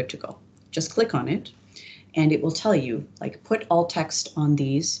accessibility good to go. Just click on it and it will tell you, like, put alt text on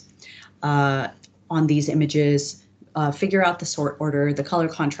these images, figure out the sort order, the color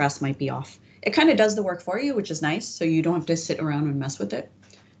contrast might be off. It kind of does the work for you, which is nice. So you don't have to sit around and mess with it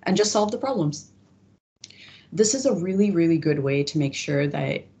and just solve the problems. This is a really, really good way to make sure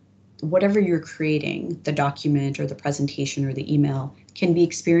that whatever you're creating, the document or the presentation or the email, can be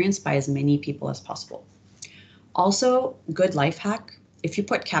experienced by as many people as possible. Also, good life hack, if you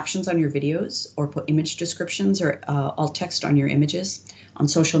put captions on your videos or put image descriptions or alt text on your images on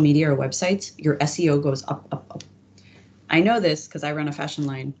social media or websites, your SEO goes up, up, up. I know this because I run a fashion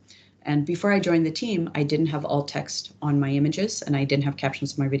line. And before I joined the team, I didn't have alt text on my images and I didn't have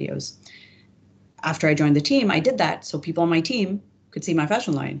captions on my videos. After I joined the team, I did that so people on my team could see my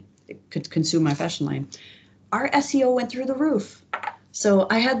fashion line, could consume my fashion line. Our SEO went through the roof. So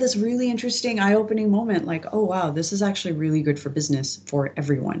I had this really interesting eye-opening moment like, oh, wow, this is actually really good for business for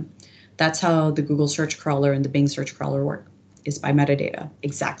everyone. That's how the Google search crawler and the Bing search crawler work, is by metadata,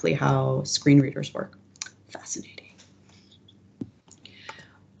 exactly how screen readers work. Fascinating.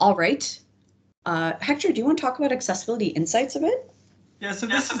 All right. Hector, do you want to talk about accessibility insights a bit? Yeah, so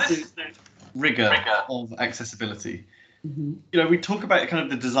this is the rigor of accessibility. Mm-hmm. You know, we talk about kind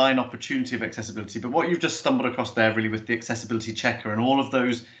of the design opportunity of accessibility, but what you've just stumbled across there really with the accessibility checker and all of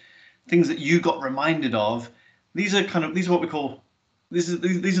those things that you got reminded of, these are what we call, this is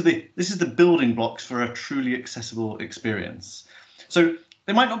the building blocks for a truly accessible experience. So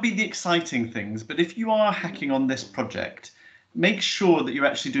they might not be the exciting things, but if you are hacking on this project, make sure that you're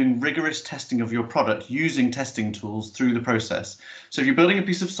actually doing rigorous testing of your product using testing tools through the process. So if you're building a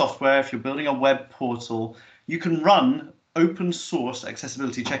piece of software, if you're building a web portal, you can run open source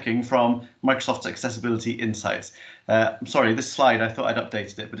accessibility checking from Microsoft's Accessibility Insights. I'm sorry, this slide, I thought I'd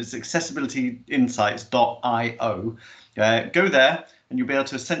updated it, but it's accessibilityinsights.io. Go there and you'll be able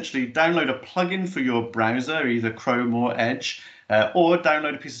to essentially download a plugin for your browser, either Chrome or Edge, or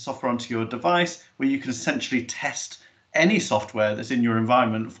download a piece of software onto your device where you can essentially test any software that's in your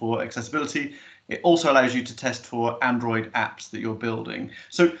environment for accessibility. It also allows you to test for Android apps that you're building.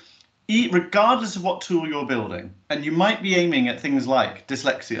 So regardless of what tool you're building, and you might be aiming at things like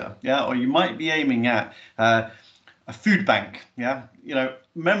dyslexia, yeah, or you might be aiming at a food bank, yeah, you know,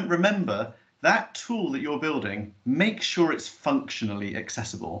 remember that tool that you're building, make sure it's functionally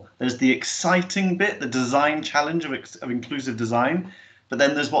accessible. There's the exciting bit, the design challenge of inclusive design, but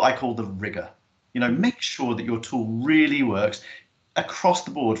then there's what I call the rigor. You know, make sure that your tool really works across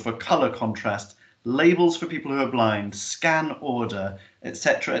the board for color contrast, labels for people who are blind, scan order,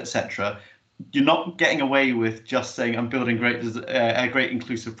 etc., etc. You're not getting away with just saying I'm building a great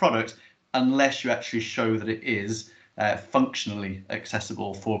inclusive product unless you actually show that it is functionally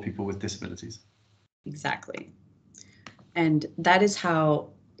accessible for people with disabilities. Exactly. And that is how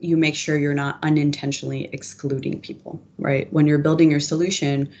you make sure you're not unintentionally excluding people, right? When you're building your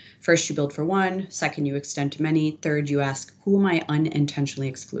solution, first you build for one, second you extend to many, third you ask, who am I unintentionally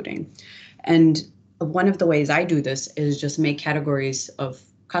excluding? And one of the ways I do this is just make categories of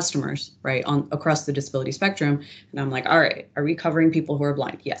customers, right, across the disability spectrum. And I'm like, all right, are we covering people who are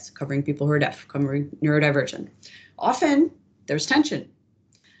blind? Yes. Covering people who are deaf, covering neurodivergent. Often there's tension.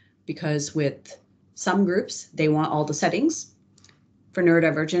 because with some groups, they want all the settings. For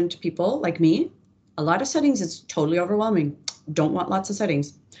neurodivergent people like me, a lot of settings is totally overwhelming. Don't want lots of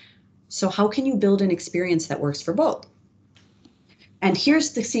settings. So how can you build an experience that works for both? And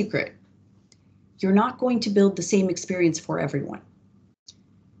here's the secret. You're not going to build the same experience for everyone.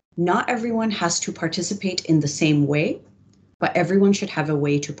 Not everyone has to participate in the same way, but everyone should have a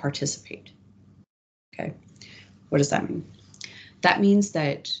way to participate. Okay, what does that mean? That means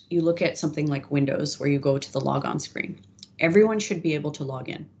that you look at something like Windows where you go to the logon screen. Everyone should be able to log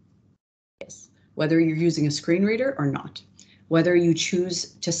in. Yes, whether you're using a screen reader or not, whether you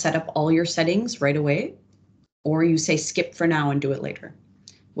choose to set up all your settings right away, or you say skip for now and do it later,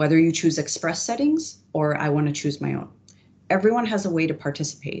 whether you choose express settings or I want to choose my own. Everyone has a way to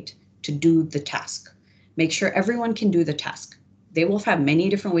participate, to do the task. Make sure everyone can do the task. They will have many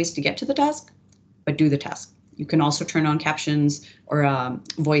different ways to get to the task, but do the task. You can also turn on captions or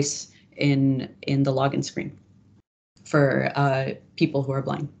voice in the login screen for people who are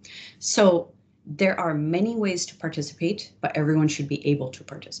blind. So there are many ways to participate, but everyone should be able to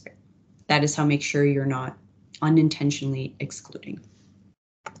participate. That is how make sure you're not unintentionally excluding.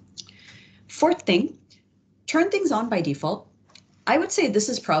 Fourth thing, turn things on by default. I would say this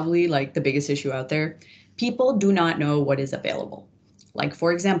is probably like the biggest issue out there. People do not know what is available. Like,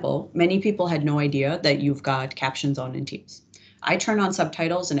 for example, many people had no idea that you've got captions on in Teams. I turn on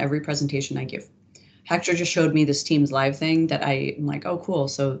subtitles in every presentation I give. Hector just showed me this Teams live thing that I'm like, oh, cool.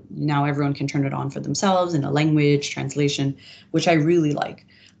 So now everyone can turn it on for themselves in a language translation, which I really like.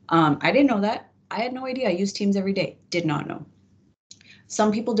 I didn't know that. I had no idea. I use Teams every day. Did not know.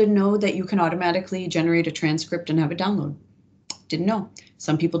 Some people didn't know that you can automatically generate a transcript and have it download. Didn't know.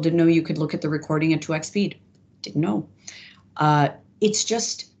 Some people didn't know you could look at the recording at 2x speed. Didn't know. It's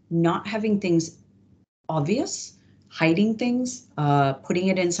just not having things obvious, hiding things, putting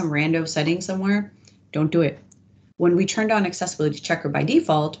it in some rando setting somewhere. Don't do it. When we turned on Accessibility Checker by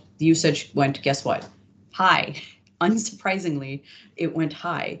default, the usage went, guess what? High. Unsurprisingly, it went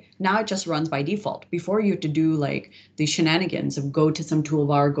high. Now it just runs by default. Before you had to do like the shenanigans of go to some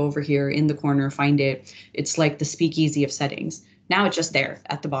toolbar, go over here in the corner, find it. It's like the speakeasy of settings. Now it's just there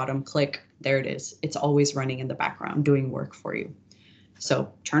at the bottom, click, there it is. It's always running in the background, doing work for you.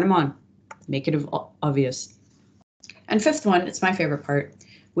 So turn them on, make it obvious. And fifth one, it's my favorite part,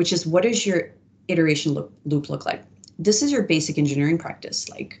 which is what does your iteration loop look like? This is your basic engineering practice.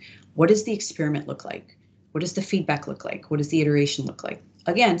 Like, what does the experiment look like? What does the feedback look like? What does the iteration look like?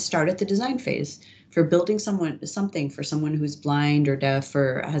 Again, start at the design phase. For building something for someone who's blind or deaf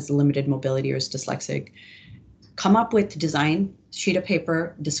or has limited mobility or is dyslexic, come up with design, sheet of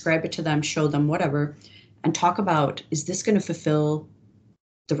paper, describe it to them, show them whatever, and talk about, is this going to fulfill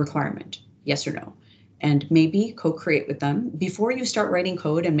the requirement? Yes or no? And maybe co-create with them. Before you start writing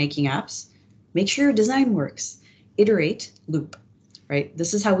code and making apps, make sure your design works. Iterate, loop, right?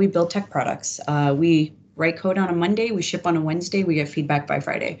 This is how we build tech products. We write code on a Monday, we ship on a Wednesday, we get feedback by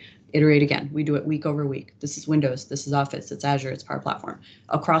Friday. Iterate again. We do it week over week. This is Windows, this is Office, it's Azure, it's Power Platform.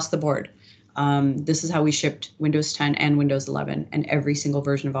 Across the board. This is how we shipped Windows 10 and Windows 11 and every single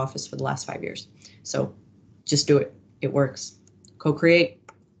version of Office for the last 5 years. So just do it. It works. Co-create.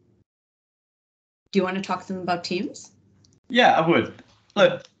 Do you want to talk to them about Teams? Yeah, I would.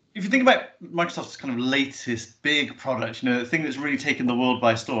 Look, if you think about Microsoft's kind of latest big product, the thing that's really taken the world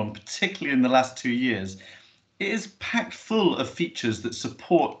by storm, particularly in the last 2 years, it is packed full of features that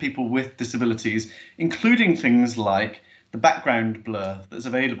support people with disabilities, including things like the background blur that's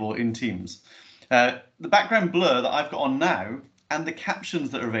available in Teams. The background blur that I've got on now and the captions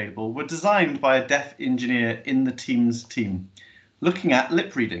that are available were designed by a deaf engineer in the Teams team, looking at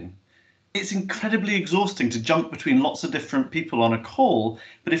lip reading. It's incredibly exhausting to jump between lots of different people on a call,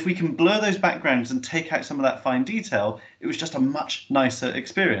 but if we can blur those backgrounds and take out some of that fine detail, it was just a much nicer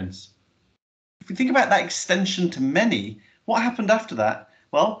experience. If we think about that extension to many, what happened after that?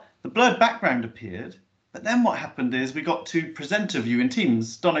 Well, the blurred background appeared, but then what happened is we got to presenter view in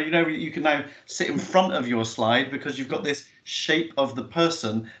Teams. Donna, you can now sit in front of your slide because you've got this shape of the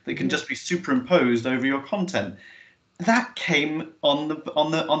person that can just be superimposed over your content. That came on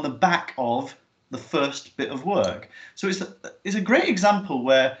the back of the first bit of work. So it's a great example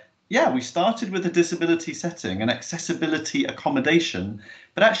where, yeah, we started with a disability setting, an accessibility accommodation,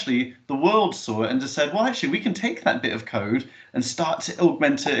 but actually the world saw it and just said, well, actually, we can take that bit of code and start to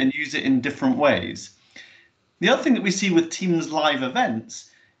augment it and use it in different ways. The other thing that we see with Teams live events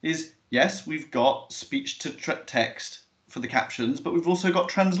is, yes, we've got speech to text for the captions, but we've also got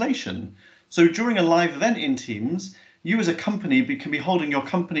translation. So during a live event in Teams, you as a company can be holding your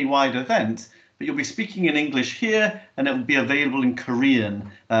company-wide event, but you'll be speaking in English here, and it will be available in Korean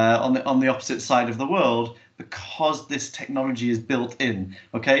on the opposite side of the world, because this technology is built in.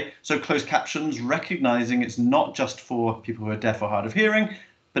 Okay, so closed captions, recognizing it's not just for people who are deaf or hard of hearing,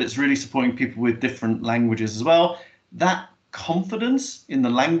 but it's really supporting people with different languages as well. That confidence in the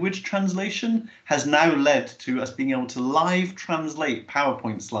language translation has now led to us being able to live translate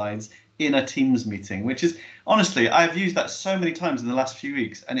PowerPoint slides in a Teams meeting, which is, honestly, I've used that so many times in the last few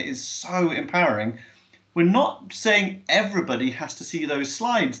weeks, and it is so empowering. We're not saying everybody has to see those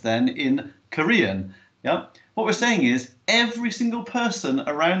slides then in Korean. Yeah, what we're saying is every single person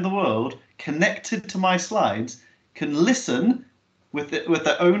around the world connected to my slides can listen with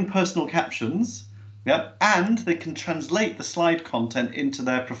their own personal captions. Yeah, and they can translate the slide content into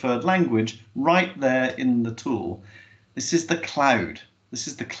their preferred language right there in the tool. This is the cloud. This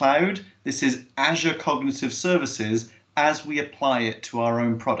is the cloud. This is Azure Cognitive Services as we apply it to our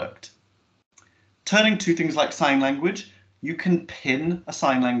own product. Turning to things like sign language, you can pin a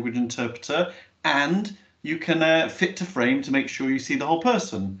sign language interpreter, and you can fit to frame to make sure you see the whole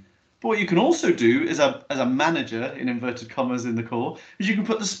person. But what you can also do as a manager, in inverted commas in the call, is you can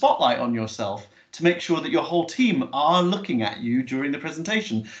put the spotlight on yourself to make sure that your whole team are looking at you during the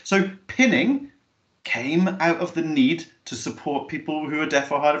presentation. So pinning came out of the need to support people who are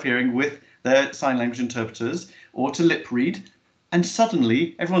deaf or hard of hearing with their sign language interpreters, or to lip read. And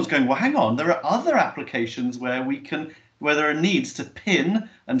suddenly everyone's going, well, hang on, there are other applications where there are needs to pin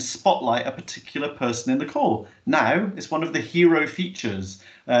and spotlight a particular person in the call. Now it's one of the hero features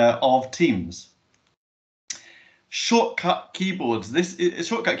of Teams. Shortcut keyboards.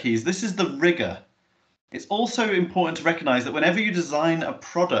 Shortcut keys. This is the rigor. It's also important to recognize that whenever you design a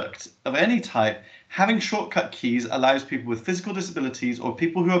product of any type, having shortcut keys allows people with physical disabilities or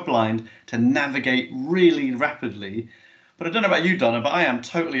people who are blind to navigate really rapidly. But I don't know about you, Donna, but I am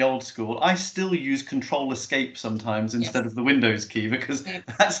totally old school. I still use Control Escape sometimes instead of the Windows key, because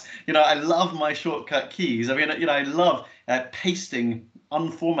that's, I love my shortcut keys. I mean, I love pasting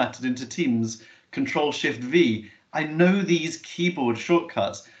unformatted into Teams, Control Shift V. I know these keyboard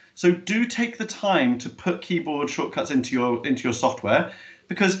shortcuts. So do take the time to put keyboard shortcuts into your software,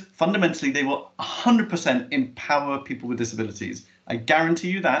 because fundamentally they will 100% empower people with disabilities. I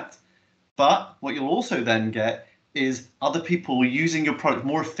guarantee you that. But what you'll also then get is other people using your product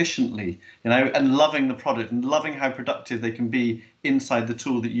more efficiently, and loving the product and loving how productive they can be inside the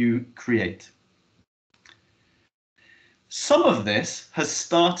tool that you create. Some of this has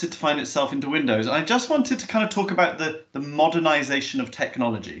started to find itself into Windows. And I just wanted to kind of talk about the modernization of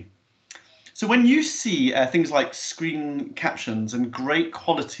technology. So when you see things like screen captions and great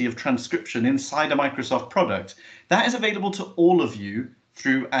quality of transcription inside a Microsoft product, that is available to all of you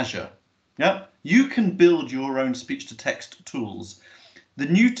through Azure. Yeah, you can build your own speech-to-text tools. The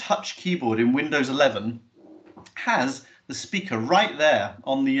new touch keyboard in Windows 11 has the speaker right there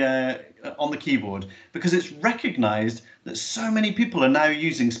on the keyboard, because it's recognized that so many people are now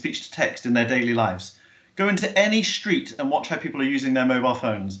using speech-to-text in their daily lives. Go into any street and watch how people are using their mobile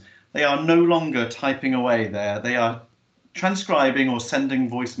phones. They are no longer typing away there. They are transcribing or sending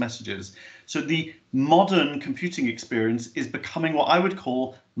voice messages. So the modern computing experience is becoming what I would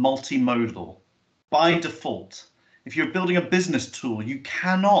call multimodal by default. If you're building a business tool, you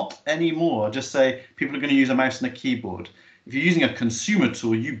cannot anymore just say people are going to use a mouse and a keyboard. If you're using a consumer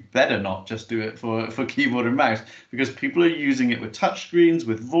tool, you better not just do it for keyboard and mouse, because people are using it with touch screens,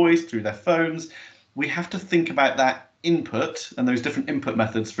 with voice, through their phones. We have to think about that input and those different input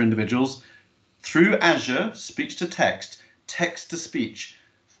methods for individuals through Azure, speech to text, text to speech,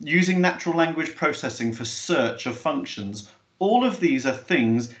 using natural language processing for search of functions. All of these are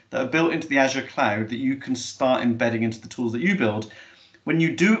things that are built into the Azure cloud that you can start embedding into the tools that you build. When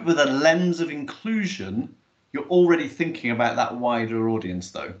you do it with a lens of inclusion, you're already thinking about that wider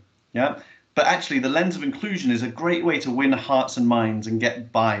audience though. Yeah, but actually the lens of inclusion is a great way to win hearts and minds and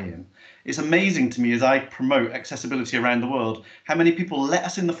get buy-in. It's amazing to me as I promote accessibility around the world, how many people let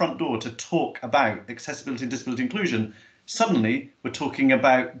us in the front door to talk about accessibility and disability inclusion. Suddenly we're talking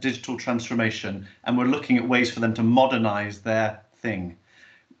about digital transformation, and we're looking at ways for them to modernize their thing.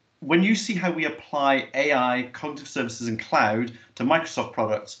 When you see how we apply AI, cognitive services and cloud to Microsoft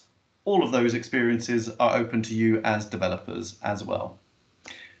products, all of those experiences are open to you as developers as well.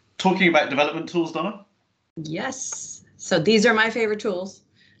 Talking about development tools, Donna? Yes. So these are my favorite tools.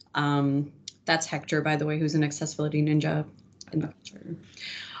 That's Hector, by the way, who's an accessibility ninja.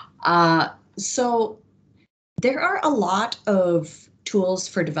 So there are a lot of tools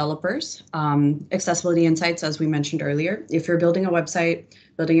for developers. Accessibility Insights, as we mentioned earlier. If you're building a website,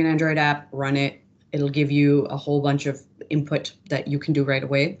 building an Android app, run it. It'll give you a whole bunch of input that you can do right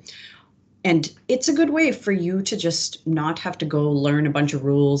away. And it's a good way for you to just not have to go learn a bunch of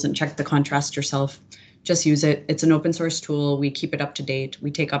rules and check the contrast yourself. Just use it. It's an open source tool. We keep it up to date. We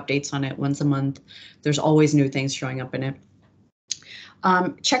take updates on it once a month. There's always new things showing up in it.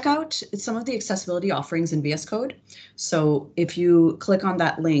 Check out some of the accessibility offerings in VS Code. So if you click on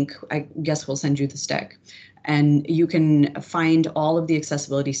that link, I guess we'll send you this deck, and you can find all of the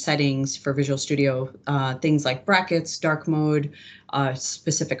accessibility settings for Visual Studio, things like brackets, dark mode,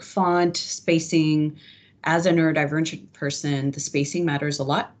 specific font, spacing. As a neurodivergent person, the spacing matters a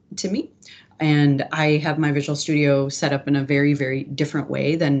lot to me. And I have my Visual Studio set up in a very, very different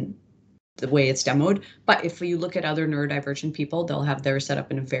way than the way it's demoed. But if you look at other neurodivergent people, they'll have theirs set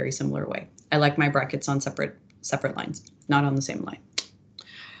up in a very similar way. I like my brackets on separate lines, not on the same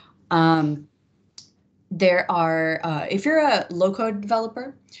line. There are, if you're a low-code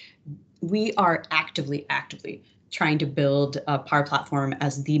developer, we are actively trying to build a Power Platform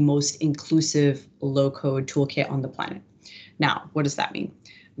as the most inclusive low-code toolkit on the planet. Now, what does that mean?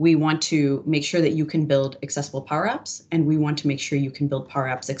 We want to make sure that you can build accessible Power Apps, and we want to make sure you can build Power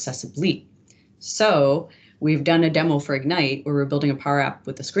Apps accessibly. So we've done a demo for Ignite where we're building a Power App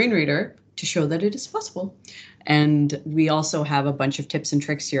with a screen reader to show that it is possible. And we also have a bunch of tips and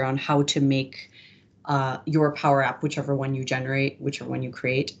tricks here on how to make your Power App, whichever one you generate, whichever one you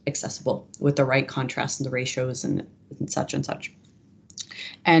create, accessible with the right contrast and the ratios and such and such.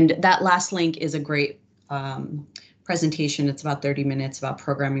 And that last link is a great presentation. It's about 30 minutes about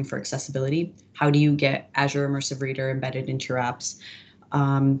programming for accessibility. How do you get Azure Immersive Reader embedded into your apps?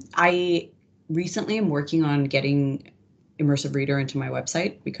 I recently am working on getting Immersive Reader into my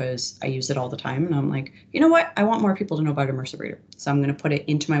website because I use it all the time. And I'm like, you know what? I want more people to know about Immersive Reader. So I'm going to put it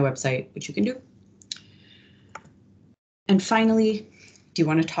into my website, which you can do. And finally, do you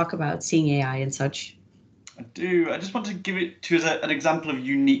want to talk about seeing AI and such? I do. I just want to give it to you as an example of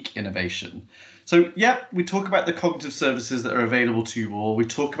unique innovation. So, yeah, we talk about the cognitive services that are available to you all. We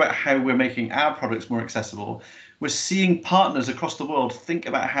talk about how we're making our products more accessible. We're seeing partners across the world think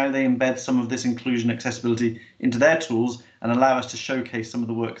about how they embed some of this inclusion accessibility into their tools and allow us to showcase some of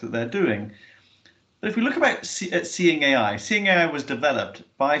the work that they're doing. But if we look at Seeing AI was developed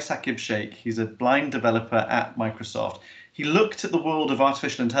by Saqib Sheikh. He's a blind developer at Microsoft. He looked at the world of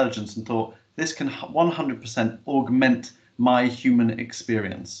artificial intelligence and thought, this can 100% augment my human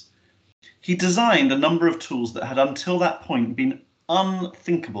experience. He designed a number of tools that had until that point been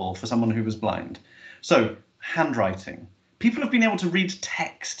unthinkable for someone who was blind. So, handwriting. People have been able to read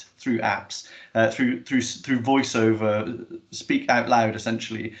text through apps, through voiceover, speak out loud,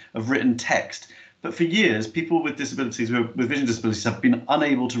 essentially, of written text. But for years, people with disabilities, with vision disabilities, have been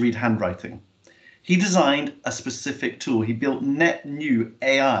unable to read handwriting. He designed a specific tool. He built net new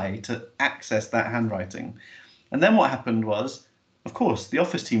AI to access that handwriting. And then what happened was, of course, the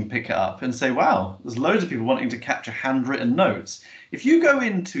Office team pick it up and say, wow, there's loads of people wanting to capture handwritten notes. If you go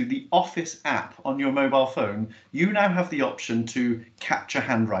into the Office app on your mobile phone, you now have the option to capture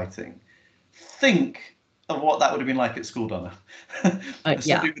handwriting. Think of what that would have been like at school, Donna.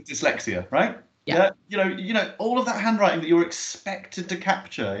 Somebody with dyslexia, right? Yeah. You know, all of that handwriting that you're expected to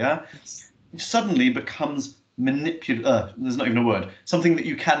capture, yeah, suddenly becomes manipulative. There's not even a word. Something that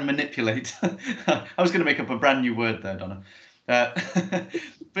you can manipulate. I was going to make up a brand new word there, Donna.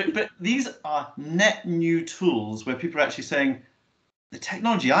 But these are net new tools where people are actually saying, the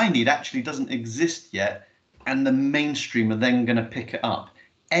technology I need actually doesn't exist yet, and the mainstream are then going to pick it up.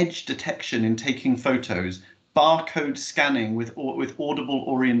 Edge detection in taking photos, barcode scanning with audible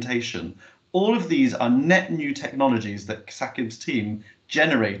orientation. All of these are net new technologies that Saqib's team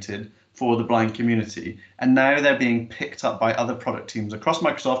generated for the blind community, and now they're being picked up by other product teams across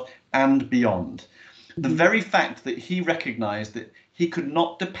Microsoft and beyond. The very fact that he recognized that he could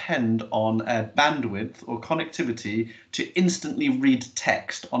not depend on bandwidth or connectivity to instantly read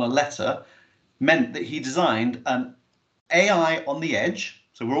text on a letter meant that he designed an AI on the edge.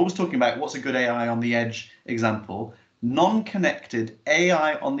 So we're always talking about what's a good AI on the edge example. Non-connected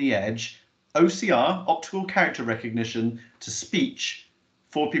AI on the edge, OCR, optical character recognition, to speech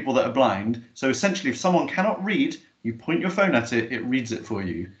for people that are blind. So essentially, if someone cannot read, you point your phone at it, it reads it for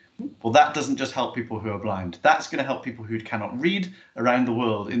you. Well, that doesn't just help people who are blind. That's going to help people who cannot read around the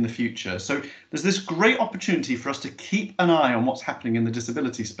world in the future. So there's this great opportunity for us to keep an eye on what's happening in the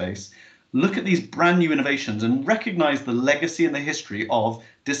disability space, look at these brand new innovations and recognize the legacy and the history of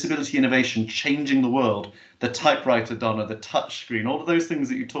disability innovation changing the world. The typewriter, Donna, the touch screen, all of those things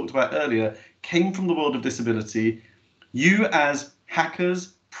that you talked about earlier came from the world of disability. You as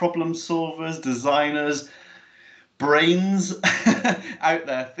hackers, problem solvers, designers, brains out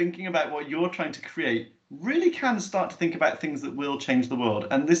there thinking about what you're trying to create, really can start to think about things that will change the world.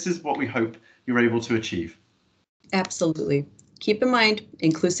 And this is what we hope you're able to achieve. Absolutely. Keep in mind,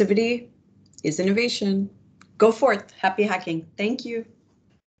 inclusivity is innovation. Go forth. Happy hacking. Thank you.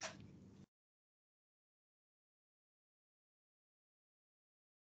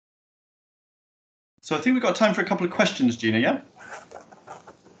 So I think we've got time for a couple of questions, Gina, yeah?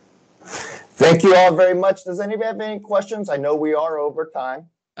 Thank you all very much. Does anybody have any questions? I know we are over time.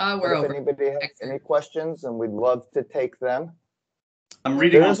 We're over. If anybody has any questions, and we'd love to take them. I'm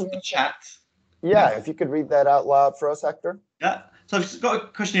reading off the chat. Yeah, if you could read that out loud for us, Hector. Yeah, so I've got a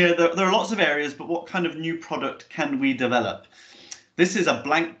question here. There are lots of areas, but what kind of new product can we develop? This is a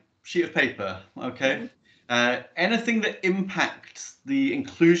blank sheet of paper, okay? Anything that impacts the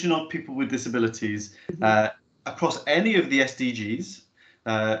inclusion of people with disabilities across any of the SDGs,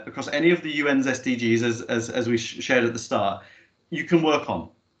 across any of the UN's SDGs, as we shared at the start, you can work on.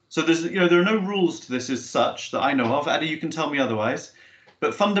 So there are no rules to this as such that I know of. Addy, you can tell me otherwise.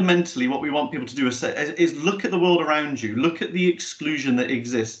 But fundamentally, what we want people to do is look at the world around you, look at the exclusion that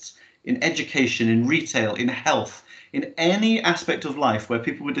exists in education, in retail, in health, in any aspect of life where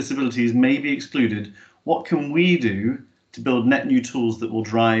people with disabilities may be excluded. What can we do to build net new tools that will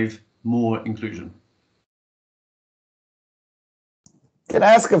drive more inclusion? Can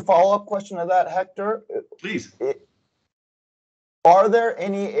I ask a follow-up question to that, Hector? Please. Are there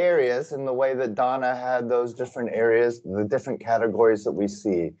any areas in the way that Dona had those different areas, the different categories that we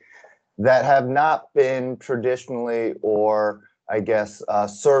see, that have not been traditionally or, I guess,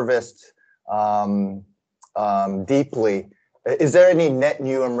 serviced deeply? Is there any net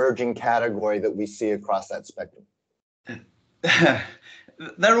new emerging category that we see across that spectrum?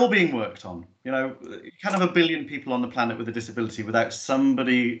 They're all being worked on. You know, you can't have a billion people on the planet with a disability without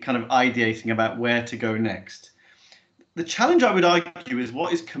somebody kind of ideating about where to go next. The challenge, I would argue, is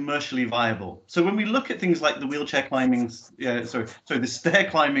what is commercially viable. So when we look at things like the wheelchair climbing, the stair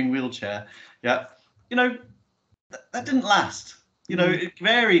climbing wheelchair, that didn't last.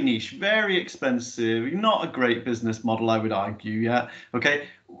 Very niche, very expensive, not a great business model, I would argue. Okay.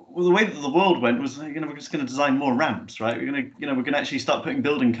 Well, the way that the world went was, we're just going to design more ramps, right? We're going to actually start putting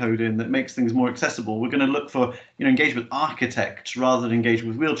building code in that makes things more accessible. We're going to look for, engage with architects rather than engage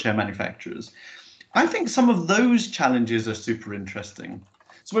with wheelchair manufacturers. I think some of those challenges are super interesting.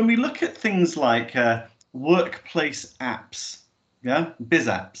 So when we look at things like workplace apps, biz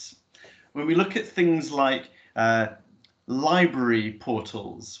apps, when we look at things like library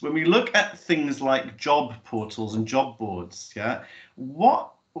portals, when we look at things like job portals and job boards,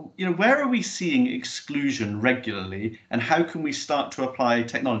 where are we seeing exclusion regularly, and how can we start to apply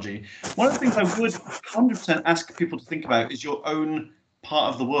technology? One of the things I would 100% ask people to think about is your own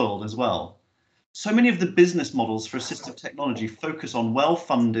part of the world as well. So many of the business models for assistive technology focus on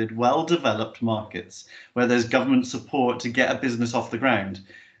well-funded, well-developed markets where there's government support to get a business off the ground.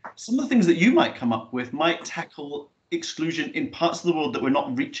 Some of the things that you might come up with might tackle exclusion in parts of the world that we're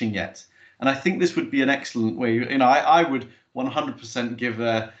not reaching yet. And I think this would be an excellent way. I would 100% give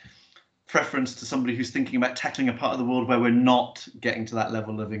a preference to somebody who's thinking about tackling a part of the world where we're not getting to that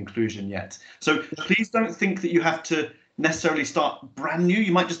level of inclusion yet. So please don't think that you have to necessarily start brand new.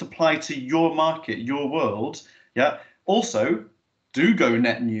 You might just apply to your market, your world. Also, do go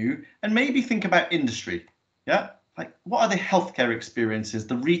net new and maybe think about industry. Like, what are the healthcare experiences,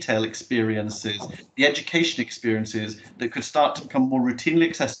 the retail experiences, the education experiences that could start to become more routinely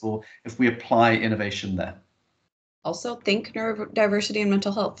accessible if we apply innovation there? Also, think neurodiversity and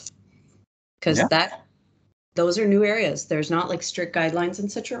mental health, because those are new areas. There's not like strict guidelines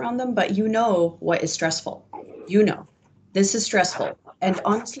and such around them, but what is stressful. This is stressful. And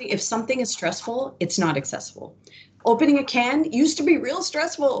honestly, if something is stressful, it's not accessible. Opening a can used to be real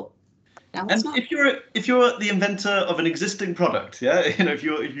stressful. Now it's not. If you're the inventor of an existing product, if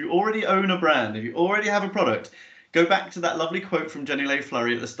you already own a brand, if you already have a product, go back to that lovely quote from Jenny Leigh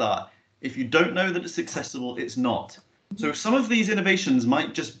Flurry at the start. If you don't know that it's accessible, it's not. So some of these innovations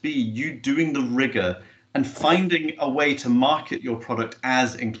might just be you doing the rigor and finding a way to market your product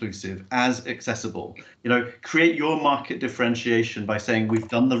as inclusive, as accessible. Create your market differentiation by saying we've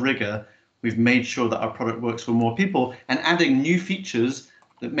done the rigor, we've made sure that our product works for more people, and adding new features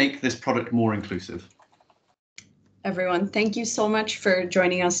that make this product more inclusive. Everyone, thank you so much for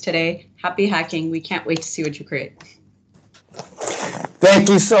joining us today. Happy hacking. We can't wait to see what you create. Thank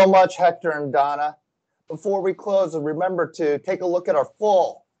you so much, Hector and Dona. Before we close, remember to take a look at our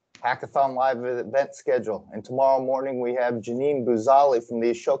full Hackathon Live event schedule. And tomorrow morning, we have Janine Buzali from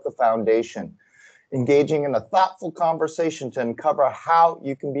the Ashoka Foundation engaging in a thoughtful conversation to uncover how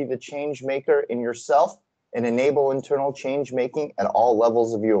you can be the change maker in yourself and enable internal change making at all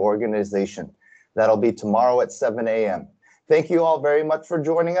levels of your organization. That'll be tomorrow at 7 a.m. Thank you all very much for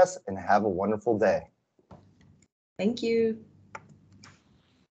joining us, and have a wonderful day. Thank you.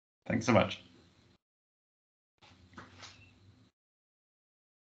 Thanks so much.